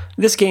scenery.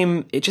 This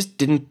game, it just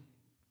didn't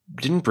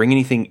bring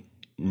anything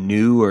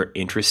new or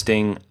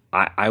interesting.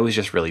 I was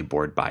just really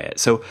bored by it.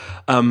 So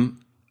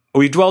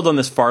we dwelled on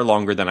this far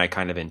longer than I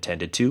kind of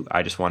intended to.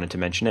 I just wanted to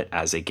mention it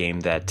as a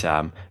game that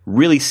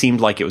really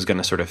seemed like it was going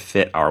to sort of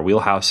fit our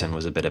wheelhouse and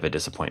was a bit of a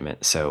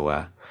disappointment.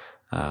 So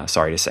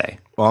sorry to say.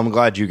 Well, I'm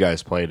glad you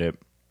guys played it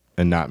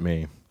and not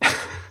me.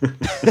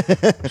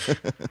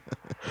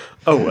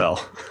 Oh,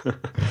 well.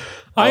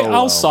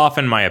 I'll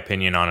soften my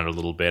opinion on it a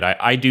little bit.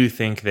 I do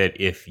think that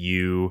if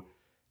you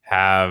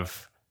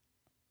have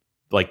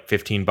like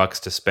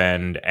 $15 to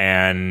spend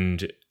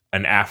and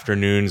an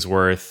afternoon's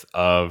worth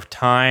of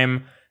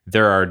time,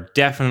 there are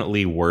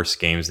definitely worse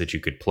games that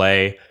you could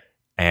play.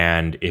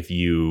 And if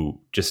you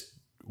just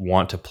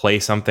want to play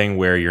something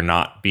where you're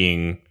not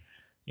being,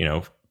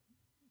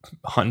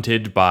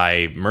 hunted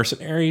by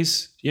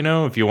mercenaries,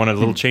 if you want a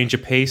little change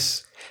of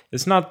pace,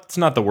 it's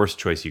not the worst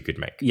choice you could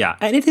make. Yeah,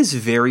 and it is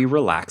very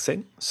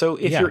relaxing. So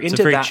if you're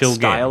into that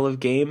style of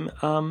game,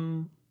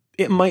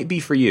 it might be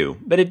for you.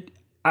 But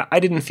I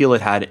didn't feel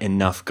it had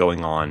enough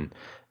going on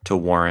to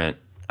warrant.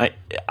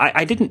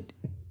 I didn't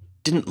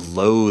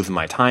loathe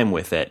my time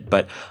with it,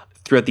 but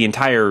throughout the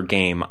entire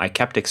game, I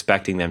kept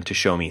expecting them to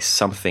show me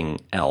something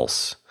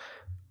else.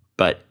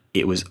 But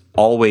it was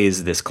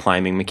always this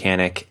climbing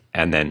mechanic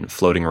and then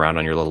floating around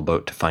on your little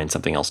boat to find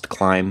something else to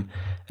climb.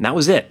 And that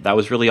was it. That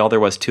was really all there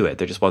was to it.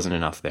 There just wasn't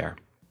enough there.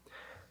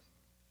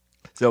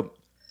 So,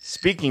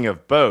 speaking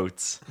of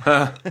boats,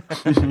 I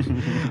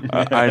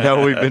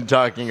know we've been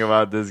talking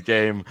about this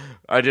game.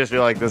 I just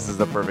feel like this is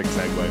the perfect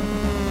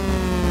segue.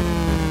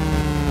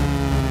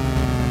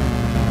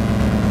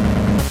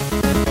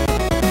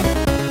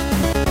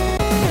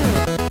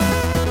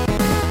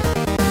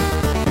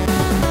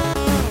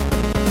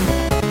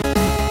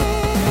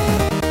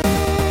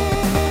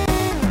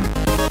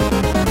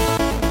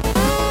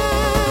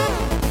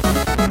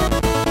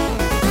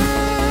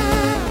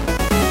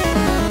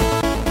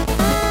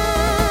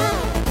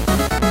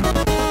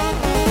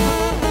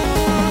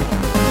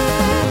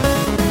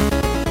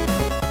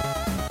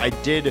 I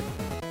did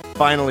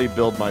finally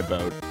build my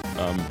boat.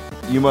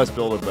 You Must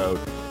Build a Boat.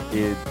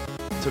 It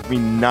took me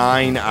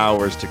 9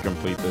 hours to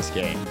complete this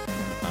game.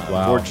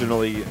 Wow.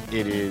 Fortunately,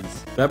 it is...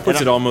 That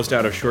puts it almost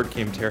out of short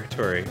game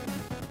territory.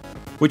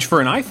 Which for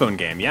an iPhone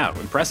game, yeah,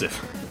 impressive.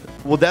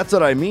 Well, that's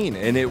what I mean.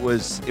 And it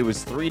was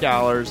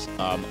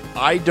 $3.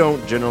 I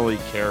don't generally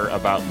care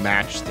about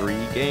match 3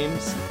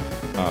 games.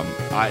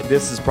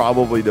 This is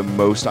probably the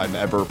most I've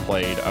ever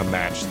played a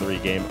match 3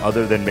 game,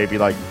 other than maybe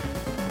like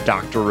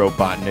Dr.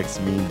 Robotnik's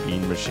Mean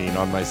Bean Machine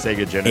on my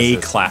Sega Genesis.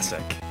 A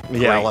classic.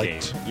 Yeah, Great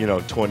like,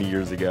 game. 20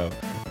 years ago.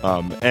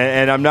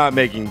 And I'm not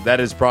making... That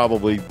is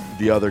probably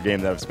the other game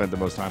that I've spent the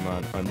most time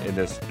on in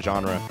this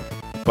genre.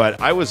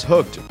 But I was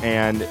hooked,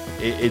 and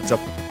it's a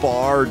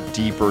far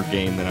deeper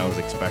game than I was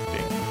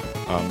expecting.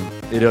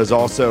 It is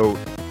also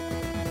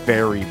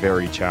very,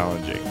 very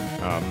challenging.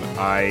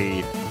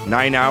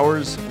 9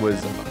 hours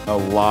was a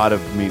lot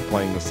of me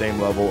playing the same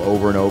level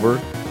over and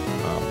over.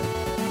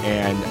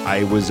 And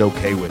I was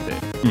okay with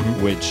it,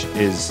 which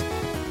is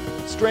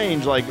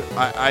strange. Like,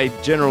 I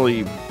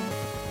generally,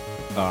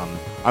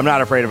 I'm not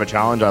afraid of a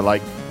challenge. I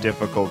like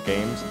difficult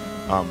games,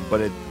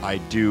 but I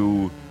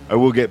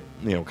will get,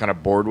 kind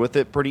of bored with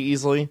it pretty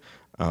easily.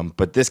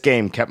 But this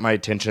game kept my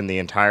attention the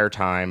entire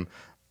time.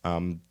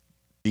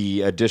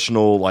 The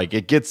additional,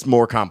 it gets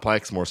more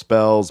complex, more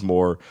spells,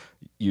 more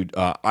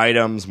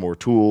items, more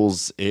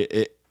tools.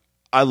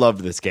 I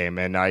loved this game,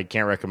 and I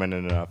can't recommend it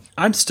enough.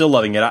 I'm still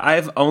loving it.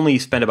 I've only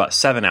spent about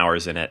 7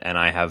 hours in it, and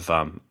I have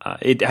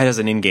it has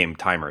an in-game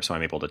timer, so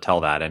I'm able to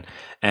tell that.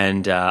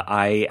 And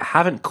I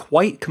haven't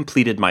quite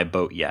completed my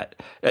boat yet.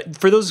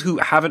 For those who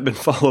haven't been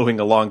following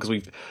along,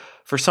 because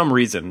for some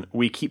reason,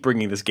 we keep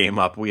bringing this game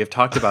up. We have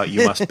talked about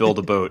You Must Build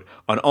a Boat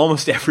on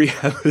almost every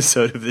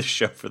episode of this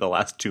show for the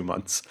last 2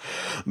 months.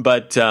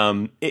 But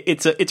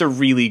it's a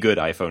really good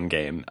iPhone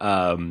game.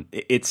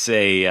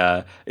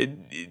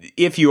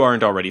 If you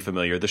aren't already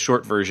familiar, the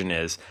short version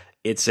is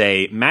it's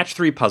a match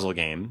 3 puzzle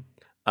game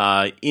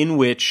in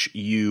which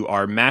you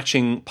are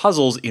matching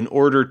puzzles in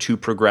order to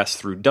progress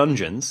through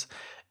dungeons.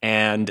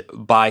 And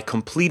by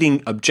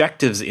completing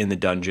objectives in the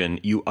dungeon,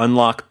 you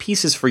unlock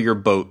pieces for your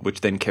boat,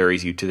 which then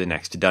carries you to the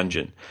next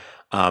dungeon.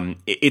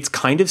 It's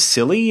kind of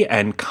silly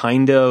and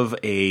kind of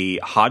a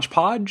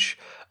hodgepodge.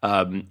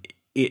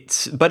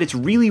 but it's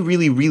really,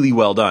 really, really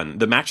well done.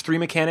 The match 3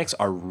 mechanics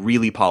are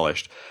really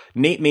polished.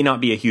 Nate may not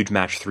be a huge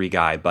match 3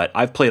 guy, but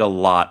I've played a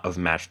lot of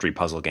match 3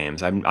 puzzle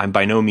games. I'm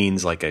by no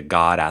means like a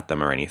god at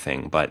them or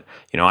anything, but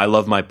I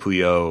love my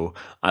Puyo,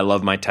 I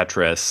love my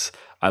Tetris,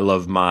 I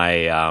love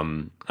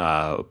my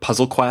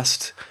Puzzle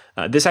Quest.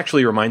 This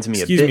actually reminds me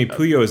Excuse me,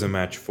 Puyo is a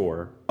match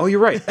 4. Oh, you're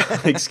right.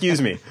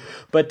 Excuse me.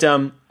 But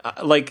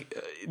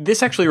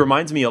this actually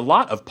reminds me a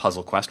lot of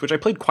Puzzle Quest, which I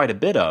played quite a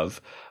bit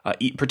of,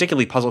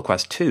 particularly Puzzle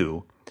Quest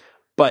 2.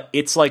 But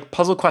it's like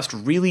Puzzle Quest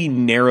really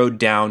narrowed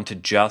down to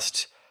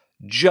just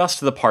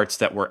the parts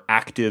that were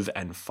active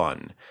and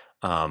fun.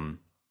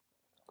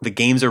 The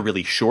games are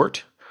really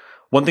short.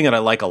 One thing that I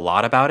like a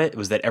lot about it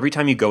was that every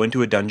time you go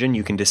into a dungeon,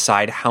 you can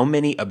decide how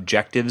many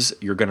objectives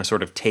you're going to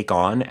sort of take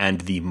on,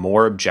 and the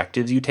more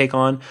objectives you take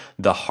on,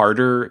 the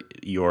harder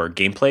your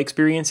gameplay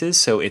experience is.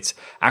 So it's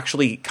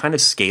actually kind of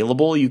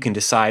scalable. You can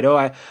decide,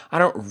 I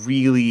don't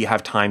really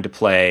have time to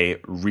play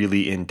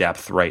really in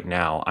depth right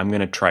now. I'm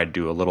going to try to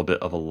do a little bit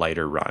of a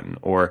lighter run,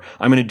 or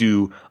I'm going to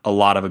do a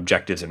lot of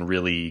objectives and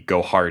really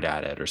go hard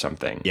at it or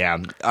something. Yeah,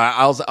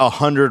 I was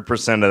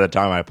 100% of the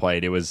time I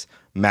played, it was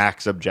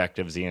max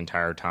objectives the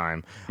entire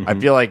time. I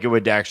feel like it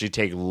would actually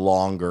take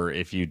longer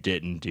if you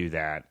didn't do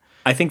that.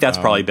 I think that's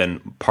probably been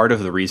part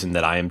of the reason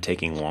that I am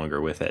taking longer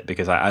with it,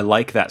 because I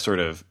like that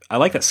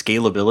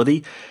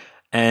scalability,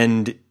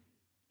 and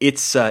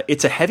it's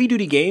a heavy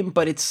duty game,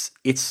 but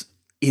it's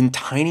in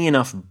tiny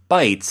enough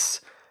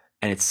bites,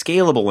 and it's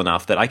scalable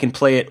enough that I can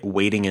play it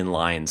waiting in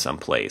line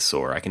someplace,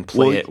 or I can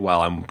play it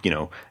while I'm,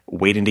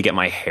 waiting to get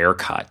my hair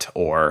cut,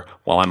 or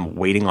while I'm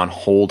waiting on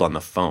hold on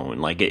the phone.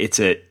 Like it's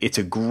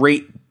a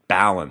great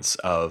balance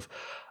of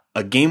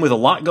a game with a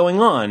lot going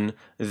on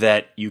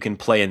that you can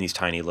play in these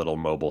tiny little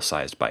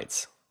mobile-sized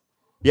bites.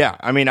 Yeah,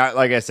 I mean,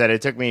 like I said,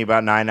 it took me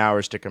about 9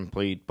 hours to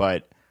complete,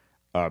 but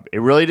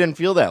it really didn't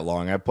feel that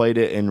long. I played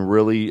it in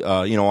really,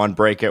 on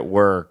break at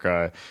work,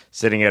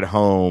 sitting at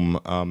home,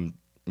 I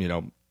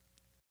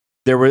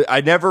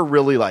never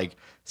really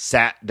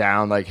sat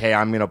down like, hey,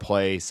 I'm gonna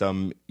play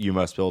some You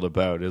Must Build a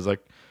Boat. It was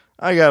like,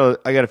 I got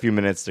a few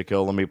minutes to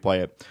kill, let me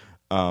play it.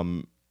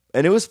 And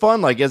it was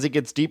fun. Like as it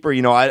gets deeper,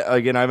 I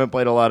haven't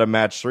played a lot of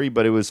match 3,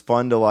 but it was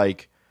fun to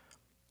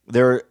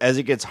as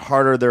it gets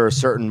harder, there are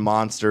certain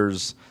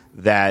monsters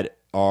that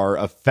are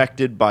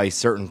affected by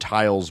certain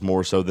tiles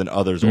more so than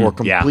others, or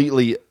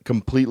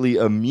completely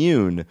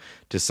immune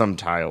to some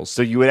tiles.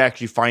 So you would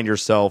actually find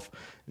yourself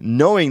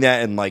knowing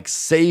that and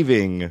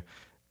saving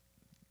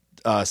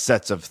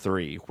sets of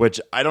 3,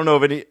 which I don't know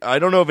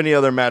of any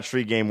other match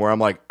 3 game where I'm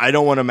like, I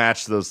don't want to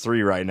match those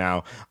 3 right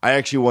now. I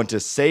actually want to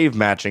save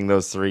matching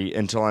those 3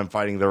 until I'm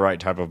fighting the right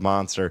type of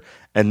monster,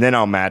 and then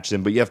I'll match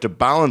them. But you have to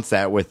balance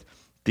that with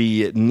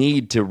the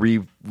need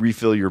to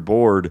refill your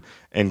board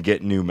and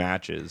get new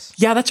matches.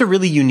 Yeah, that's a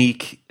really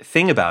unique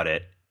thing about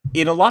it.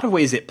 In a lot of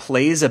ways, it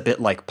plays a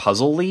bit like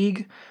Puzzle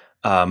League,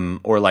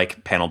 or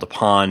like Panel de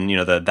Pon,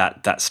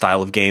 that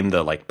style of game,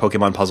 the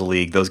Pokemon Puzzle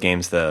League, those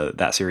games,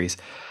 that series.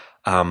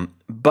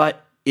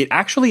 But it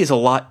actually is a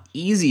lot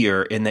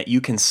easier in that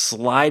you can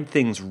slide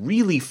things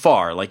really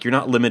far. Like you're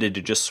not limited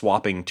to just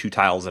swapping 2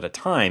 tiles at a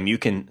time. You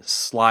can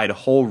slide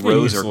whole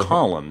rows or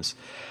columns.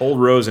 Whole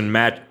rows and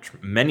match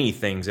many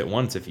things at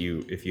once if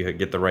you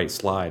get the right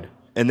slide.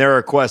 And there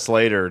are quests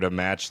later to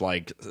match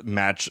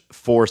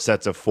 4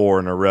 sets of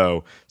 4 in a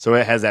row. So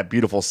it has that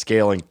beautiful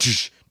scaling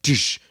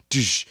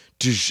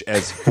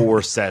as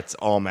 4 sets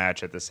all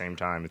match at the same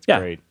time. It's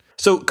great.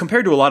 So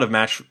compared to a lot of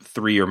match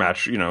 3 or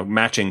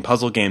matching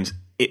puzzle games,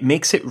 it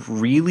makes it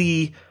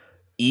really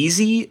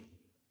easy,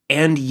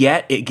 and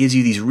yet it gives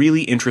you these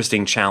really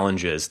interesting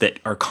challenges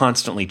that are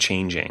constantly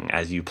changing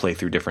as you play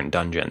through different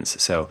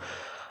dungeons. So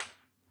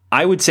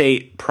I would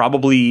say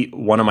probably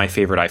one of my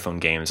favorite iPhone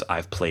games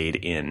I've played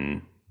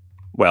in,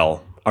 a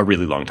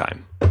really long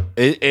time.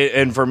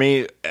 And for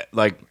me,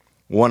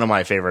 one of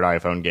my favorite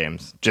iPhone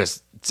games,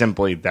 just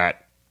simply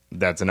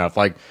that's enough.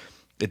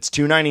 It's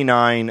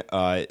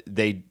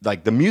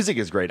 $2.99. The music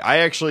is great. I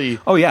actually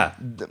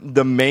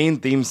the main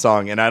theme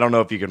song, and I don't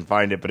know if you can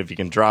find it, but if you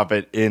can drop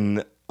it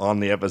in on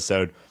the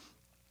episode,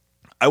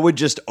 I would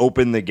just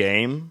open the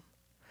game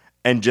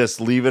and just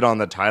leave it on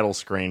the title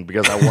screen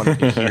because I wanted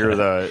to hear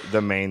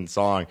the main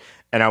song,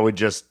 and I would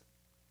just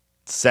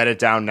set it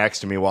down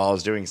next to me while I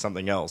was doing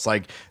something else.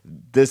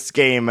 This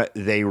game,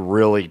 they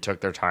really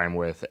took their time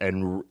with,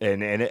 and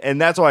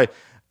that's why.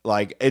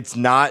 It's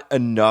not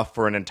enough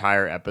for an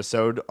entire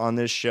episode on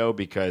this show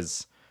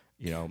because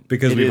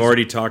we've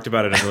already talked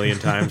about it a million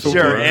times.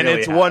 Sure, and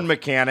it's one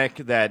mechanic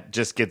that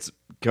just gets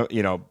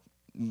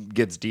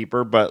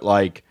deeper,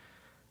 but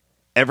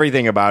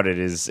everything about it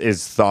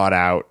is thought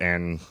out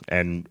and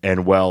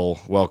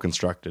well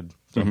constructed.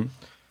 So. Mm-hmm.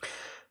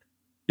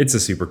 It's a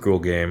super cool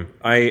game.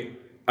 I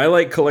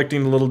like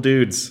collecting the little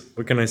dudes.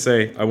 What can I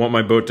say? I want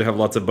my boat to have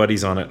lots of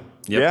buddies on it.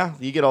 Yep. Yeah,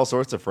 you get all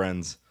sorts of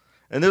friends.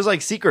 And there's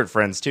secret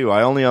friends too.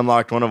 I only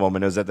unlocked one of them,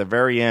 and it was at the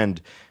very end.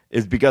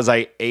 It's because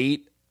I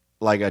ate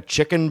a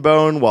chicken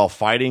bone while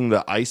fighting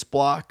the ice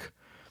block,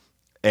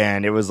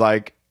 and it was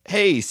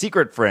hey,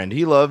 secret friend,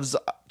 he loves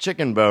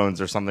chicken bones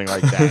or something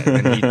like that.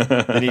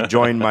 And then he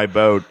joined my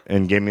boat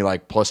and gave me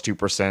like plus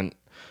 2%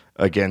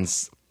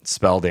 against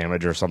spell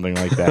damage or something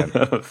like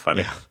that.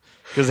 Funny.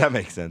 Because that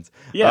makes sense.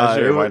 Yeah,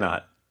 sure. Why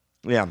not?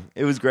 Yeah,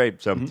 it was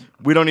great. So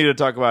we don't need to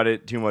talk about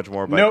it too much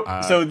more. But, nope.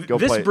 So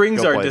this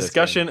brings our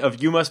discussion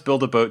of You Must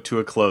Build a Boat to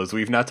a close.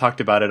 We've now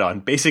talked about it on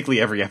basically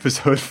every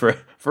episode for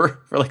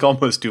like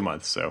almost 2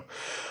 months. So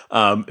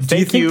do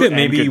you think that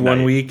maybe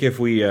one week, if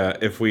we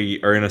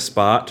are in a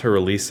spot to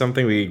release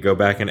something, we go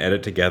back and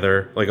edit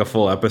together like a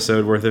full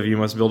episode worth of You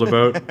Must Build a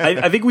Boat?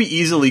 I think we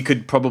easily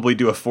could probably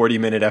do a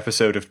 40-minute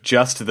episode of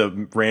just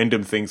the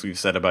random things we've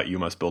said about You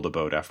Must Build a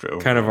Boat after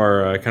kind of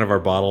our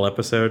bottle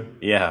episode.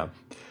 Yeah.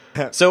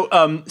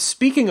 So,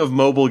 speaking of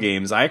mobile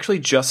games, I actually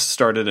just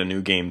started a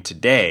new game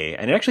today,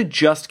 and it actually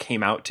just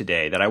came out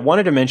today that I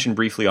wanted to mention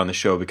briefly on the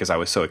show because I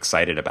was so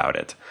excited about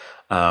it.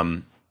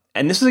 And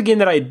this is a game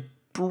that I'd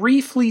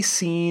briefly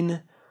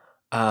seen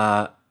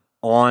on.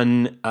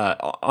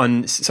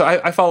 So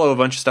I follow a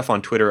bunch of stuff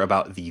on Twitter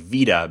about the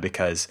Vita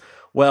because,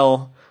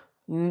 well,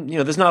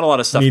 there's not a lot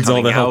of stuff needs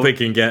coming all the help out. it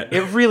can get.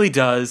 It really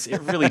does. It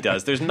really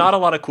does. There's not a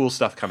lot of cool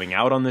stuff coming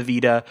out on the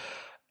Vita.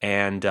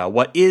 And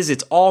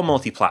it's all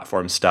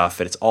multi-platform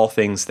stuff, and it's all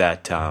things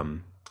that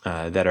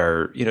that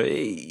are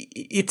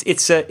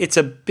it's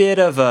a bit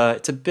of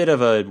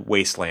a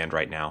wasteland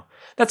right now.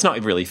 That's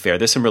not really fair.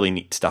 There's some really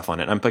neat stuff on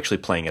it. I'm actually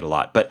playing it a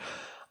lot, but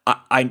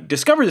I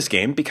discovered this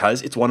game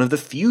because it's one of the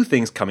few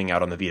things coming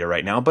out on the Vita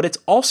right now. But it's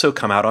also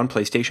come out on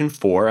PlayStation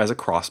 4 as a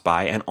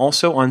cross-buy, and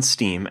also on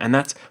Steam, and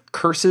that's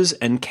Curses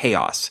and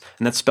Chaos,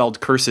 and that's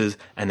spelled Curses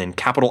and then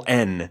capital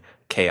N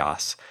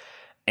Chaos,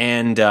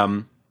 and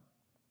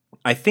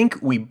I think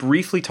we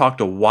briefly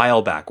talked a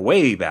while back,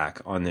 way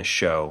back on this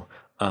show,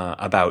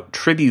 about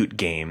Tribute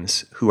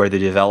Games, who are the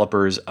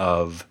developers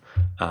of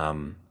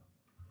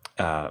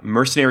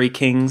Mercenary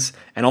Kings,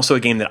 and also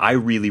a game that I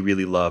really,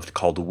 really loved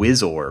called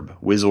Wizorb.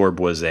 Wizorb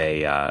was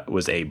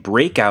a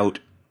breakout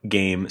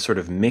game, sort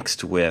of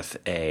mixed with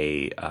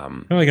a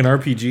kind of like an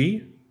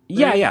RPG.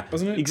 Yeah,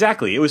 wasn't it?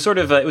 Exactly. It was sort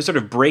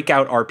of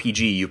breakout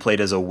RPG. You played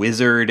as a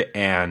wizard,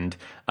 and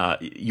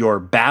your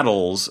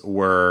battles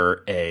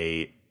were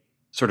a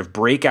sort of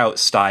breakout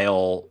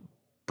style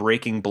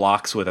breaking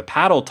blocks with a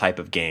paddle type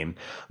of game,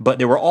 but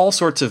there were all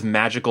sorts of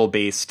magical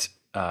based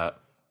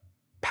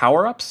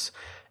power-ups,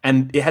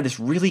 and it had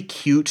this really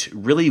cute,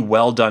 really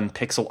well done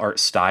pixel art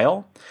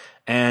style,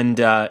 and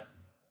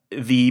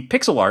the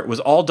pixel art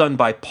was all done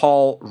by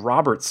Paul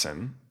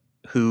Robertson,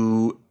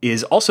 who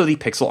is also the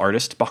pixel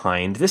artist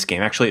behind this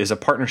game. Actually, it is a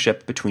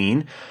partnership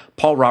between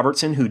Paul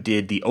Robertson, who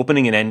did the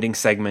opening and ending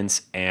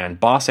segments and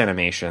boss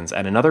animations,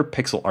 and another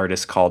pixel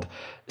artist called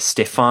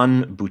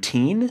Stéphane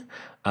Boutine.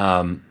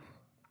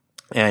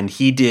 And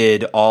he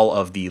did all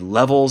of the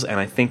levels and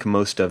I think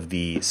most of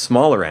the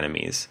smaller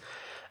enemies.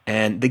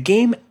 And the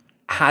game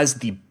has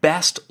the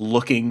best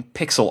looking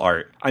pixel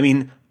art. I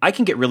mean, I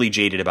can get really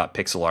jaded about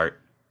pixel art.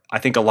 I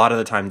think a lot of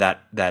the time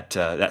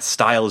that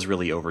style is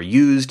really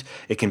overused.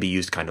 It can be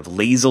used kind of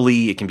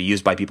lazily. It can be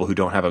used by people who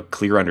don't have a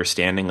clear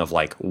understanding of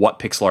like what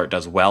pixel art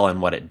does well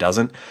and what it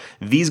doesn't.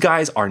 These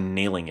guys are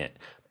nailing it.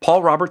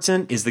 Paul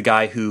Robertson is the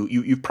guy who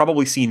you've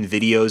probably seen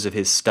videos of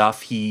his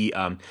stuff. He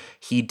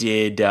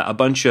did a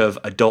bunch of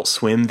Adult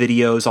Swim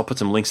videos. I'll put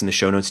some links in the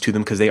show notes to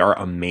them because they are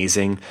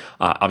amazing.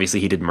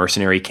 Obviously, he did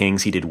Mercenary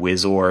Kings. He did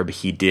Wizorb.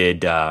 He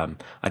did, I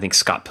think,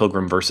 Scott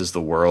Pilgrim versus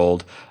the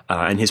World.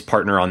 And his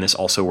partner on this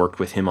also worked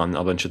with him on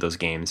a bunch of those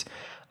games.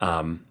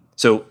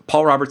 So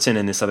Paul Robertson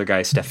and this other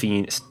guy,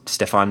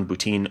 Stéphane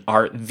Boutine,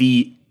 are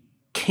the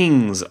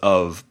kings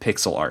of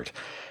pixel art.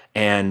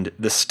 And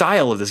the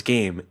style of this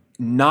game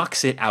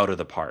knocks it out of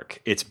the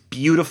park. It's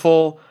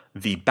beautiful.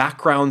 The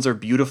backgrounds are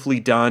beautifully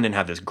done and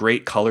have this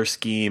great color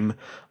scheme.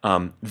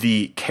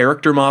 The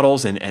character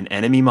models and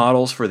enemy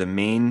models for the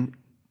main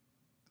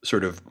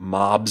sort of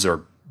mobs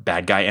or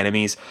bad guy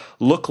enemies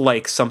look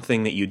like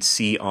something that you'd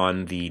see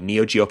on the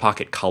Neo Geo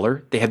Pocket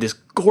Color. They have this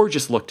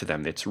gorgeous look to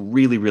them. It's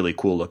really, really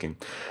cool looking.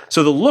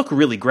 So the look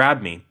really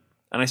grabbed me,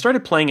 and I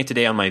started playing it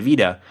today on my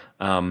Vita.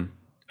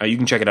 You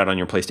can check it out on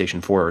your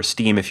PlayStation 4 or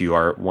Steam if you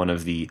are one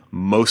of the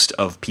most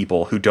of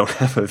people who don't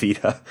have a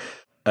Vita.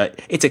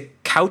 It's a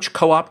couch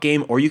co-op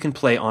game, or you can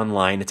play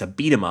online. It's a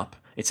beat-em-up.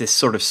 It's this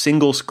sort of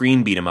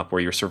single-screen beat-em-up where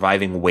you're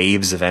surviving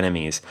waves of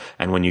enemies,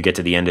 and when you get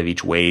to the end of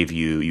each wave,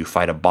 you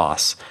fight a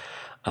boss.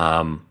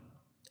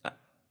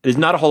 There's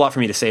not a whole lot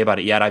for me to say about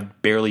it yet.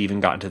 I've barely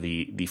even gotten to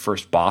the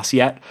first boss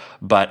yet,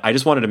 but I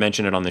just wanted to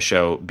mention it on the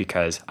show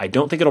because I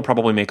don't think it'll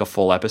probably make a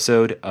full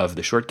episode of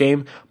the short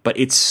game, but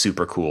it's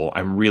super cool.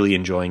 I'm really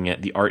enjoying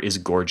it. The art is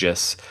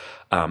gorgeous.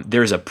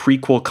 There's a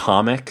prequel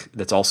comic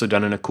that's also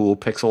done in a cool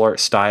pixel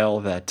art style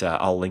that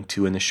I'll link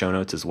to in the show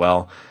notes as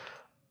well.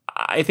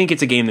 I think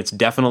it's a game that's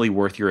definitely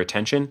worth your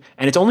attention,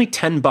 and it's only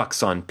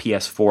 $10 on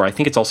PS4. I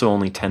think it's also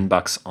only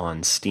 $10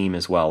 on Steam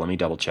as well. Let me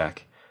double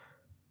check.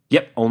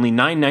 Yep, only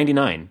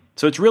 $9.99.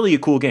 So it's really a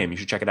cool game. You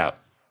should check it out.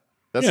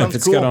 That yeah, sounds if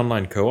it's cool. got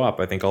online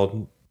co-op, I think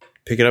I'll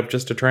pick it up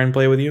just to try and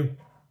play with you.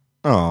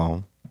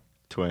 Oh,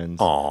 twins.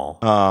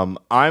 Aw.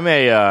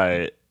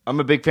 I'm I'm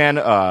a big fan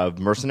of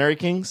Mercenary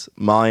Kings.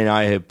 Molly and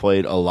I have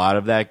played a lot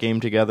of that game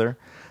together,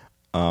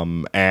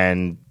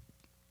 and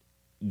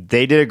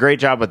they did a great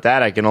job with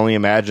that. I can only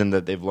imagine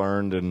that they've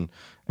learned and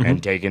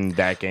taken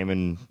that game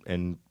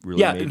and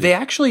really made they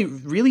it. actually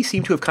really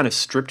seem to have kind of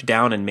stripped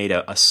down and made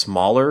a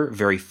smaller,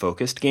 very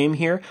focused game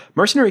here.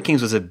 Mercenary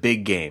Kings was a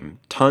big game.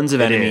 Tons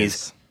of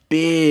enemies,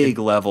 big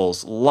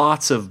levels,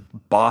 lots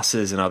of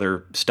bosses and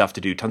other stuff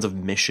to do, tons of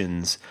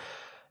missions.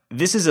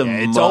 This is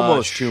it's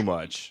almost too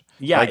much.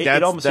 Yeah, like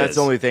it almost that's is.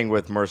 the only thing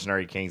with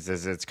Mercenary Kings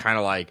is it's kind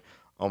of like,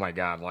 oh my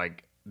God,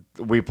 like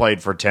we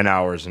played for 10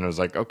 hours and it was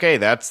like, okay,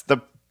 that's the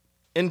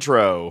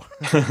intro.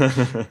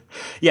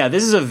 Yeah,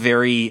 this is a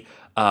very,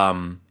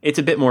 it's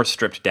a bit more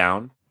stripped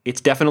down.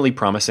 It's definitely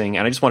promising,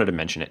 and I just wanted to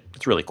mention it.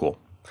 It's really cool.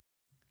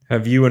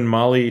 Have you and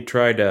Molly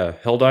tried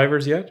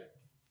Helldivers yet?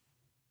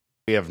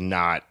 We have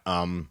not,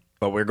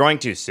 but we're going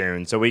to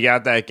soon. So we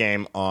got that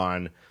game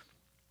on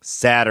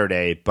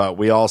Saturday, but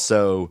we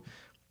also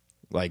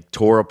like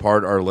tore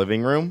apart our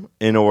living room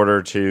in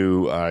order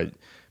to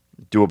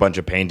do a bunch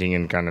of painting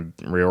and kind of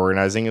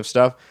reorganizing of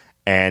stuff,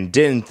 and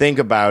didn't think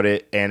about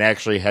it and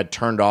actually had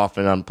turned off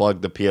and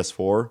unplugged the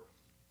PS4.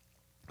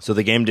 So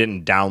the game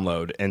didn't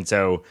download. And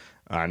so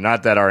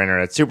not that our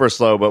internet's super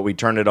slow, but we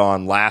turned it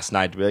on last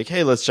night to be like,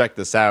 hey, let's check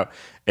this out.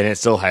 And it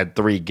still had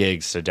 3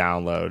 gigs to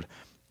download.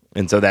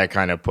 And so that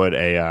kind of put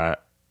a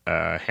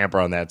hamper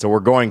on that. So we're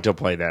going to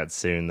play that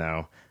soon,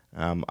 though.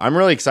 I'm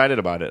really excited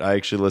about it. I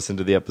actually listened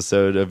to the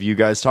episode of you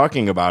guys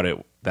talking about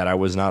it that I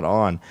was not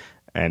on,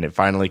 and it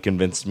finally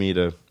convinced me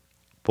to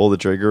pull the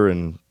trigger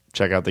and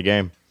check out the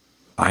game.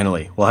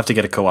 Finally. We'll have to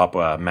get a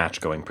co-op match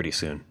going pretty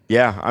soon.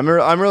 Yeah, I'm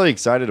really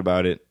excited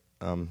about it.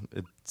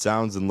 It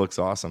sounds and looks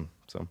awesome.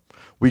 So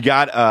we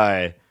just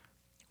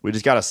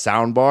got a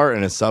sound bar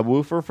and a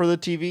subwoofer for the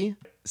TV.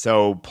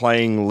 So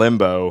playing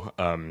Limbo,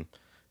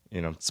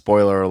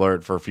 spoiler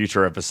alert for a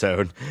future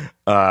episode,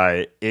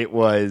 it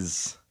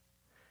was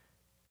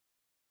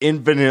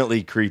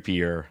infinitely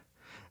creepier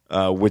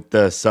with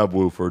the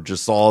subwoofer.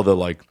 Just all the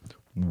like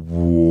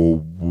whoa,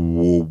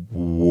 whoa,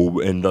 whoa,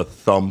 and the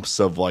thumps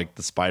of like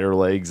the spider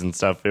legs and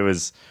stuff. It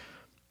was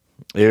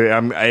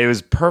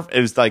perfect.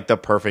 It was like the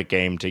perfect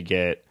game to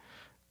get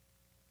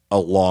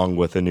along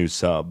with a new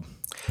sub.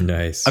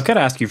 Nice. I've got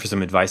to ask you for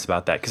some advice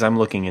about that because I'm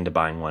looking into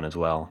buying one as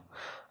well.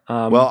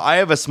 Well, I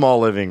have a small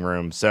living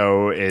room,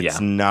 so it's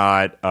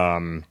not.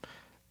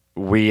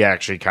 We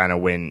actually kind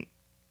of went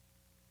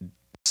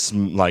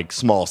like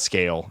small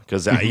scale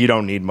because you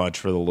don't need much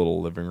for the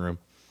little living room.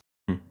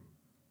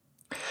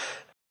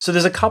 So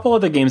there's a couple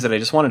other games that I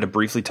just wanted to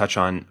briefly touch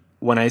on.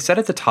 When I said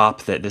at the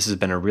top that this has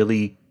been a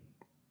really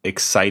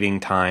exciting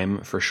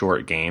time for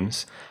short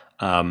games,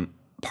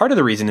 part of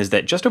the reason is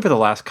that just over the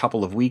last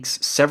couple of weeks,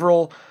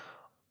 several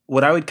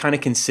what I would kind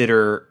of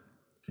consider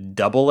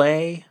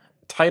AA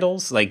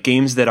titles, like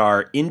games that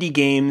are indie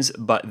games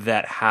but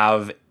that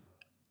have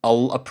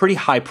a pretty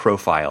high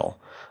profile,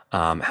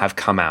 have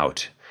come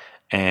out.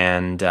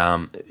 And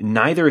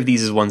neither of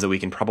these is ones that we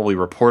can probably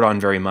report on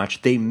very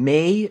much. They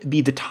may be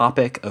the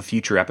topic of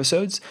future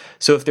episodes.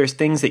 So if there's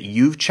things that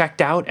you've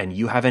checked out and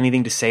you have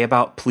anything to say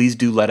about, please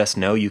do let us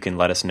know. You can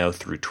let us know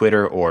through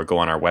Twitter or go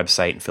on our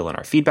website and fill in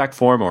our feedback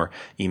form or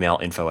email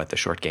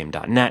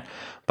info@theshortgame.net.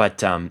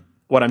 But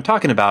what I'm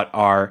talking about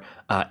are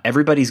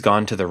Everybody's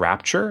Gone to the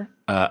Rapture,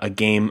 a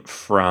game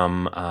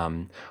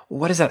from,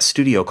 what is that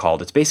studio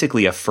called? It's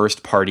basically a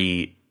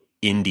first-party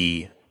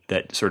indie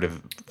that sort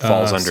of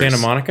falls under Santa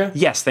Monica?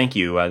 Yes, thank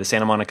you. The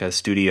Santa Monica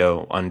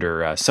studio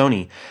under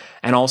Sony,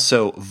 and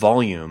also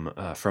Volume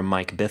from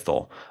Mike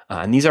Bithell.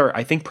 And these are,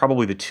 I think,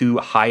 probably the 2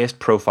 highest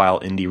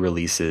profile indie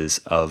releases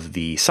of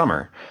the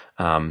summer.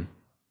 I'm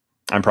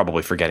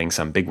probably forgetting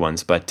some big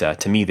ones, but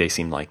to me, they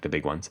seem like the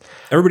big ones.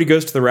 Everybody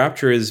Goes to the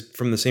Rapture is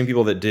from the same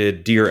people that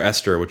did Dear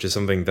Esther, which is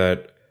something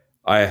that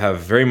I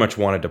have very much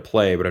wanted to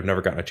play, but I've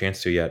never gotten a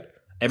chance to yet.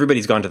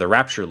 Everybody's Gone to the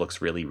Rapture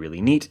looks really, really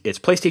neat. It's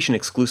PlayStation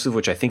exclusive,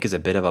 which I think is a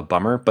bit of a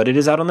bummer, but it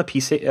is out on the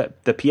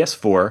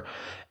PS4,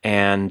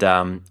 and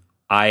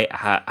I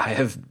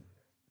have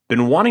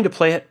been wanting to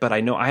play it, but I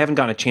know I haven't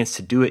gotten a chance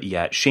to do it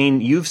yet. Shane,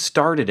 you've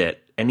started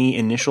it. Any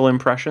initial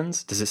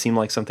impressions? Does it seem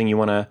like something you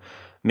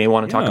may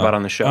want to talk about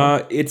on the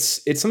show? It's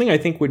something I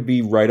think would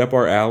be right up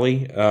our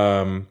alley.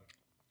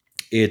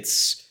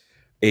 It's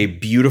a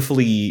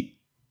beautifully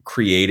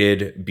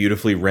created,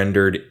 beautifully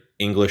rendered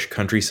English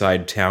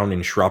countryside town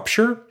in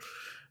Shropshire.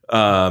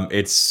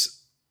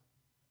 It's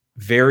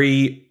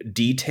very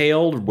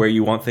detailed where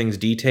you want things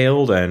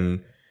detailed,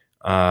 and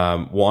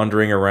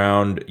wandering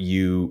around,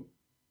 you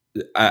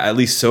at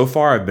least so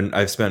far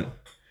I've spent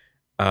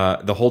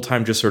the whole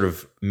time just sort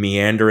of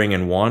meandering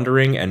and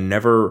wandering and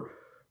never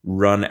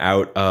run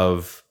out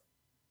of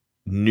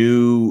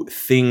new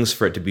things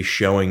for it to be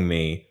showing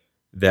me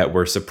that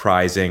were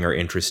surprising or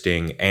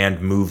interesting and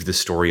moved the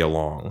story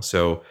along.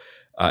 So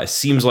it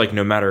seems like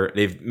no matter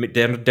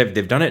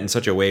they've done it in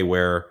such a way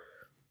where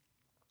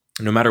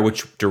no matter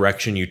which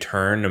direction you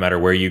turn, no matter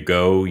where you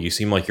go, you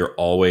seem like you're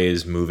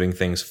always moving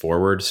things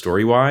forward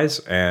story-wise.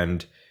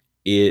 And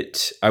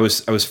I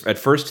was at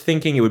first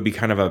thinking it would be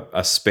kind of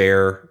a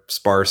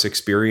sparse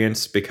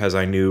experience because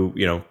I knew,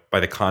 by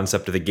the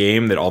concept of the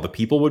game that all the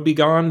people would be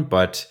gone,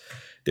 but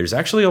there's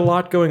actually a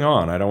lot going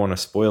on. I don't want to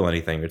spoil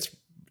anything. It's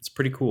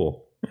pretty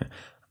cool.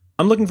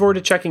 I'm looking forward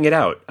to checking it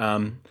out.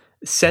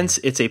 Since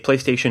it's a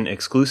PlayStation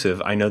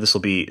exclusive, I know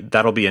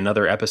that'll be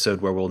another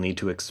episode where we'll need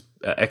to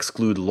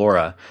exclude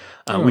Laura.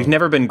 We've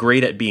never been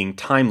great at being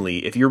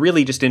timely. If you're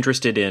really just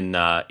interested in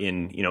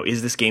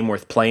is this game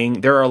worth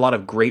playing? There are a lot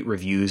of great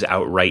reviews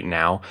out right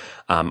now.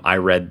 I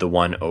read the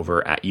one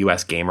over at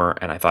US Gamer,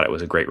 and I thought it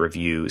was a great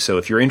review. So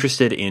if you're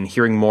interested in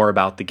hearing more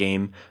about the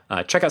game,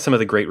 check out some of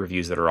the great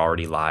reviews that are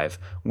already live.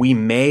 We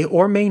may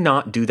or may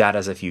not do that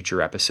as a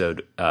future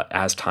episode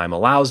as time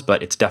allows,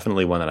 but it's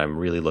definitely one that I'm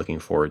really looking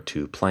forward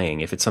to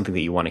playing. If it's something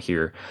that you want to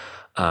hear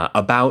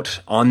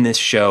about on this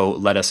show,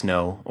 let us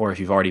know. Or if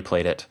you've already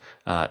played it,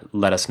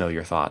 let us know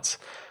your thoughts.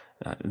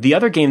 The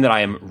other game that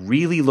I am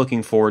really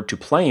looking forward to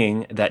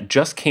playing that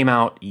just came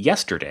out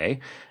yesterday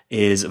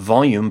is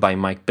Volume by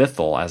Mike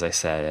Bithell, as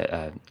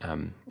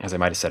I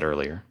might have said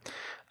earlier.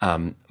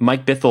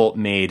 Mike Bithell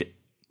made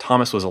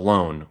Thomas Was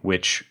Alone,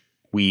 which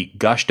we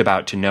gushed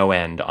about to no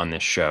end on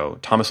this show.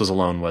 Thomas Was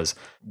Alone was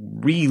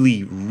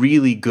really,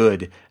 really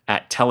good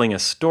at telling a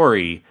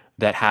story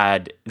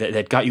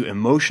that got you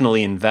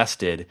emotionally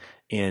invested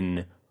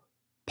in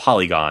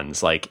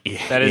polygons. Like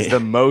that is the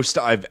most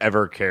I've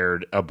ever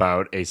cared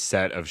about a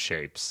set of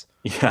shapes.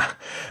 Yeah.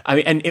 I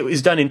mean, and it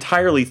was done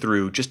entirely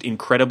through just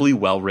incredibly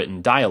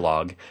well-written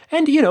dialogue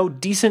and,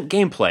 decent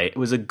gameplay. It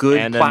was a good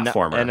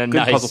platformer. And a good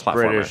nice puzzle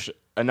platformer.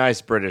 A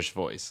nice British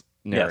voice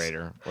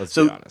narrator. Yes. Let's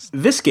be honest.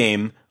 This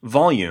game,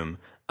 Volume,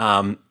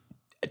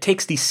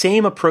 takes the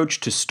same approach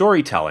to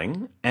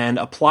storytelling and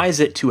applies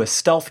it to a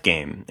stealth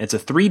game. It's a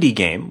 3D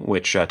game,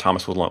 which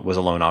Thomas Was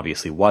Alone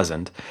obviously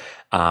wasn't.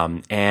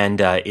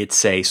 And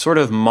it's a sort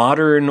of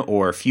modern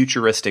or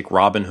futuristic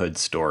Robin Hood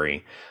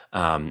story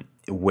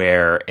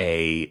where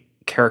a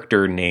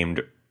character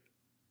named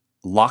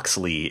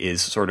Loxley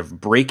is sort of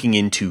breaking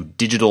into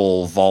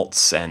digital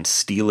vaults and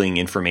stealing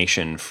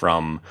information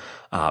from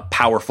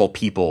powerful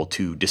people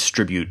to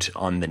distribute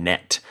on the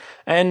net.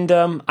 And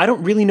I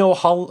don't really know a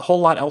whole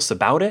lot else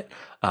about it.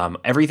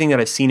 Everything that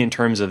I've seen in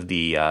terms of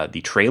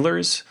the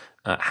trailers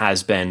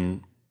has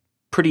been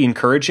pretty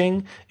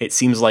encouraging. It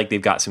seems like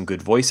they've got some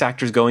good voice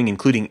actors going,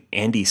 including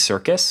Andy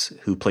Serkis,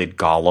 who played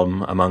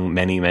Gollum, among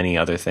many, many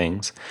other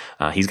things.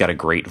 He's got a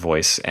great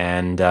voice,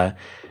 and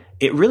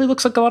it really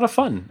looks like a lot of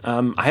fun.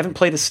 I haven't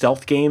played a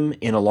stealth game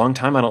in a long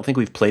time. I don't think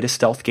we've played a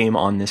stealth game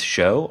on this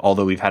show,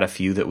 although we've had a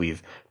few that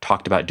we've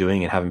talked about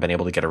doing and haven't been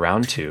able to get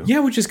around to. Yeah,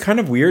 which is kind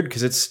of weird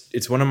because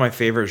it's one of my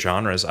favorite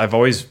genres.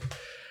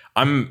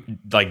 I'm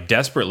like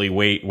desperately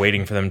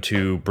waiting for them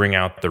to bring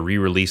out the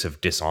re-release of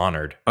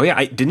Dishonored. Oh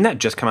yeah, didn't that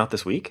just come out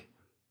this week?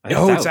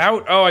 It's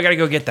out. Oh, I gotta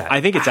go get that.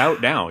 I think it's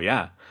out now.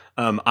 Yeah,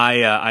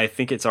 I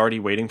think it's already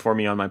waiting for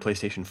me on my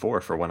PlayStation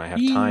 4 for when I have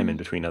time in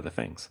between other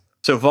things.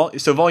 So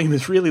Volume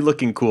is really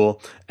looking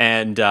cool,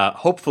 and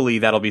hopefully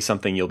that'll be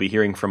something you'll be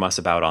hearing from us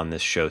about on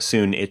this show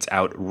soon. It's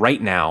out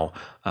right now,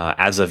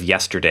 as of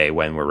yesterday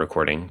when we're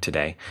recording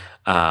today,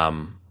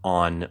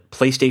 on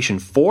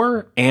PlayStation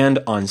 4 and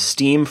on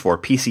Steam for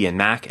PC and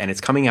Mac, and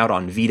it's coming out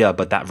on Vita,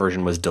 but that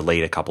version was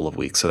delayed a couple of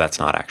weeks, so that's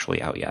not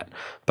actually out yet.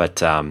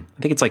 But I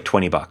think it's like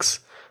 $20.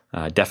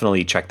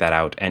 Definitely check that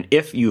out. And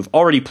if you've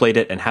already played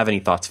it and have any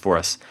thoughts for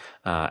us,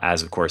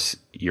 as of course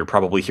you're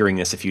probably hearing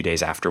this a few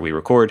days after we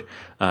record,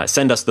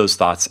 send us those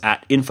thoughts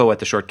at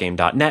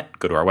info@theshortgame.net.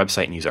 Go to our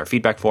website and use our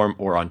feedback form,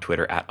 or on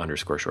Twitter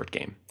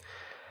 @_shortgame.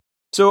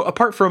 So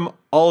apart from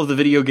all of the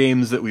video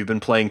games that we've been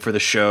playing for the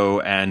show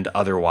and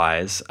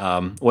otherwise,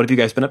 what have you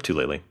guys been up to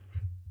lately?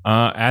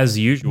 As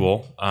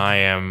usual, I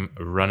am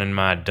running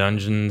my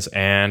Dungeons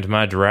and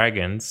my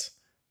Dragons,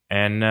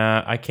 and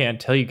I can't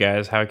tell you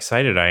guys how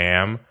excited I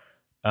am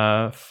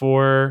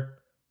for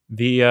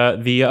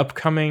the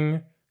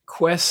upcoming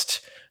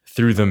quest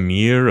through the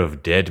Mere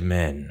of Dead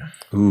Men.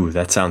 Ooh,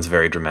 that sounds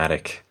very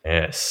dramatic.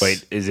 Yes.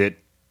 Wait, is it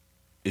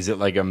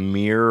like a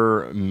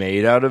mirror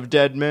made out of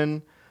dead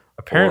men?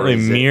 Apparently,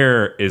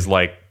 Mere is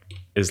like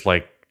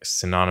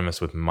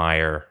synonymous with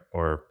mire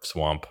or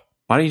swamp.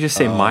 Why don't you just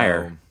say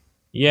mire?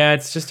 Yeah,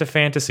 it's just a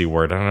fantasy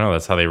word. I don't know.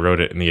 That's how they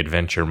wrote it in the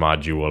adventure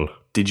module.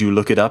 Did you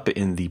look it up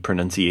in the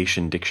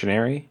pronunciation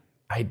dictionary?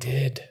 I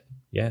did.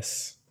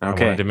 Yes.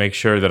 Okay. I wanted to make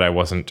sure that I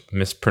wasn't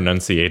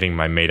mispronunciating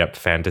my made-up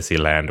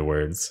Fantasyland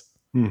words.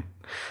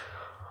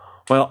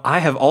 Well, I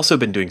have also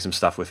been doing some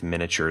stuff with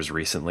miniatures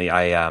recently.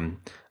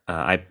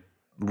 I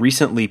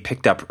recently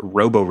picked up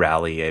Robo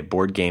Rally, a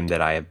board game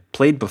that I have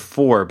played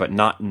before, but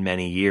not in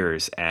many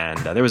years. And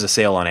there was a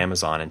sale on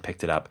Amazon and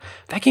picked it up.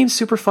 That game's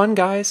super fun,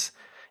 guys.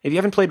 If you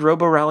haven't played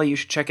Robo Rally, you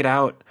should check it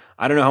out.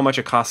 I don't know how much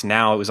it costs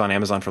now. It was on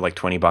Amazon for like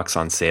 $20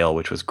 on sale,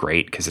 which was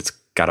great because it's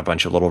got a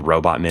bunch of little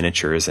robot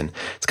miniatures, and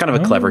it's kind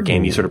of a clever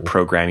game. You sort of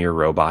program your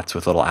robots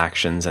with little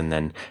actions, and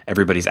then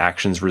everybody's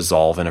actions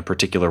resolve in a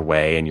particular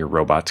way, and your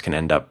robots can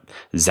end up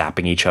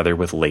zapping each other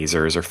with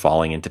lasers or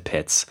falling into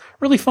pits.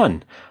 Really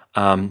fun.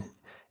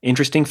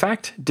 Interesting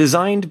fact,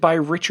 designed by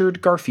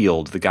Richard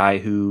Garfield, the guy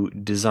who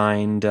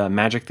designed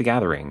Magic the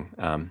Gathering.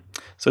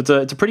 So it's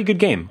a pretty good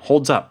game.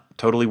 Holds up.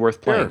 Totally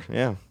worth playing.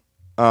 Sure,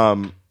 yeah.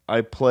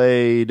 I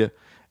played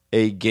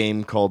a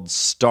game called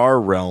Star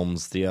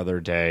Realms the other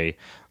day,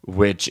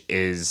 which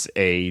is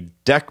a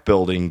deck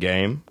building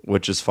game,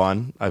 which is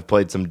fun. I've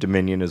played some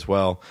Dominion as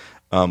well.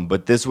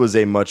 But this was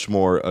a much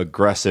more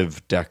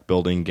aggressive deck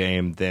building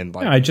game than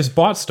like... Yeah, I just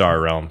bought Star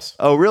Realms.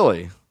 Oh,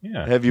 really?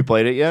 Yeah. Have you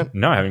played it yet?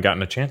 No, I haven't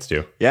gotten a chance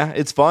to. Yeah,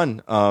 it's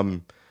fun.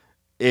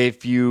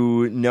 If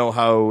you know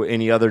how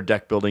any other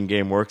deck building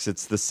game works,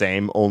 it's the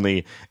same,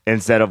 only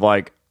instead of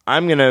like,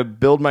 I'm going to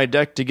build my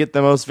deck to get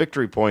the most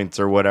victory points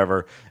or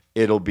whatever,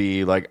 it'll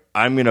be like,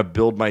 I'm going to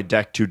build my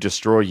deck to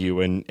destroy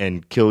you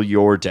and kill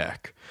your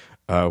deck,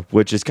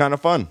 which is kind of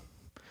fun.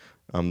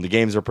 The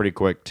games are pretty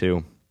quick,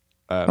 too.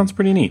 Sounds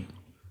pretty neat.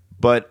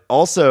 But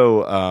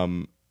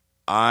also,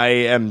 I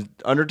am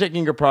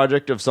undertaking a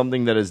project of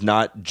something that is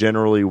not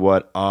generally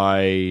what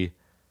I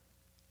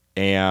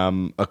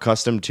am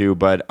accustomed to,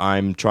 but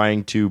I'm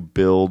trying to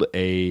build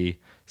a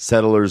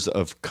Settlers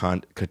of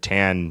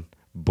Catan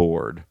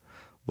board,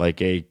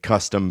 like a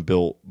custom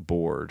built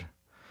board.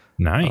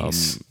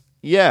 Nice.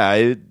 Yeah,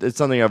 it's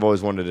something I've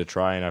always wanted to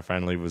try, and I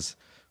finally was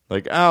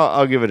like,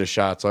 I'll give it a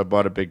shot. So I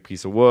bought a big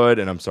piece of wood,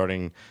 and I'm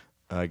starting...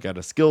 I got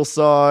a skill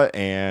saw,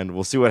 and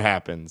we'll see what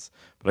happens.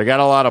 But I got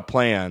a lot of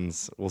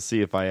plans. We'll see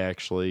if I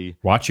actually...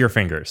 Watch your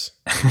fingers.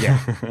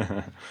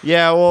 Yeah.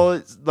 Yeah, well,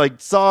 it's like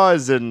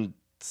saws and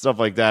stuff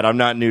like that. I'm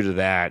not new to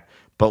that.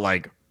 But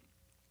like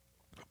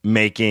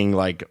making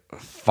like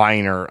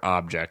finer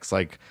objects,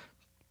 like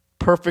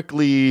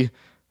perfectly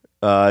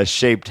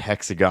shaped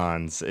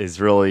hexagons is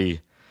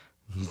really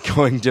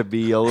going to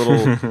be a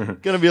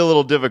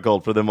little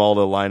difficult for them all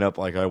to line up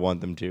like I want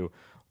them to.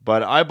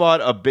 But I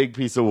bought a big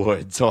piece of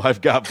wood, so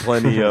I've got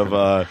plenty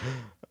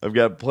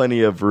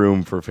of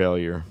room for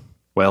failure.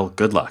 Well,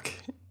 good luck.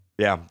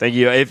 Yeah, thank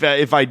you.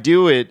 If I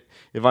do it,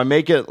 if I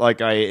make it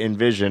like I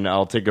envision,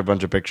 I'll take a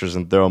bunch of pictures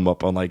and throw them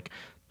up on like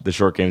the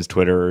Short Games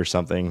Twitter or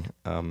something.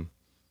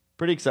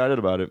 Pretty excited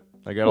about it.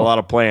 I got a lot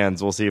of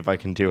plans. We'll see if I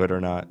can do it or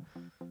not.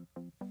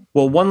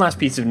 Well, one last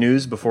piece of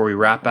news before we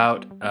wrap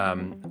out.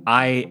 I'm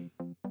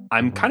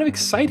kind of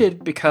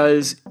excited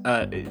because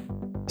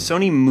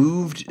Sony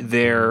moved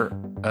their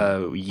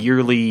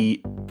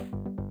yearly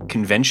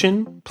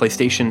convention,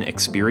 PlayStation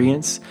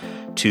Experience,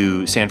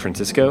 to San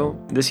Francisco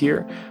this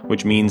year,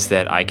 which means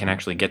that I can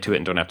actually get to it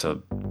and don't have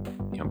to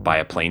buy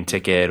a plane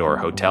ticket or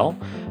hotel.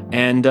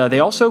 And they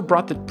also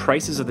brought the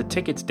prices of the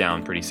tickets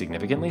down pretty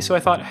significantly. So I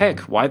thought,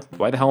 heck, why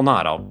the hell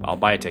not? I'll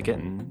buy a ticket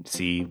and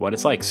see what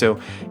it's like. So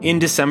in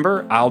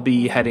December, I'll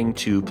be heading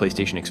to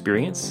PlayStation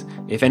Experience.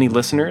 If any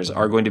listeners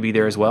are going to be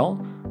there as well,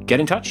 get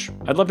in touch.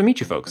 I'd love to meet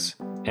you folks.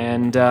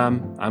 And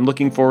I'm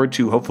looking forward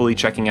to hopefully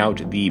checking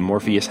out the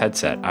Morpheus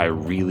headset. I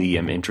really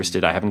am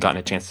interested. I haven't gotten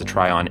a chance to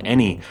try on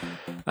any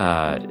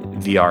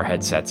VR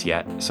headsets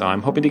yet, so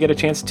I'm hoping to get a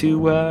chance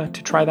to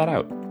try that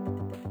out.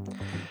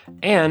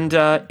 And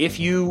if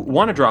you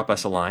want to drop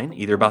us a line,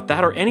 either about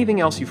that or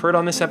anything else you've heard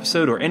on this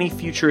episode or any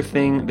future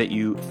thing that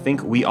you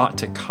think we ought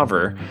to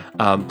cover,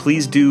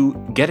 please do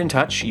get in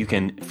touch. You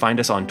can find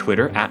us on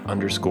Twitter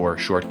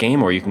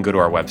 @_shortgame, or you can go to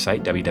our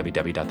website,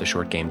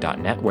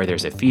 www.theshortgame.net, where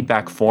there's a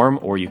feedback form,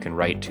 or you can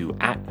write to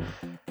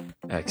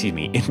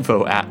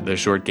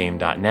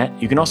info@theshortgame.net.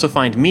 You can also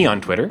find me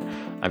on Twitter.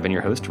 I've been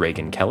your host,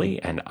 Reagan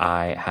Kelly, and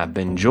I have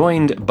been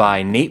joined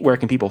by Nate. Where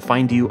can people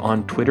find you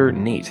on Twitter,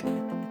 Nate?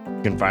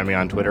 You can find me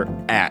on Twitter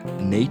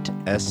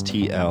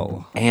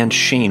 @NateSTL. And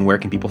Shane, where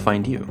can people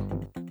find you?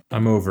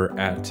 I'm over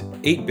at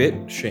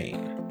 8-Bit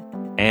Shane.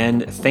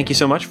 And thank you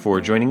so much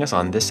for joining us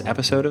on this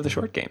episode of The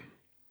Short Game.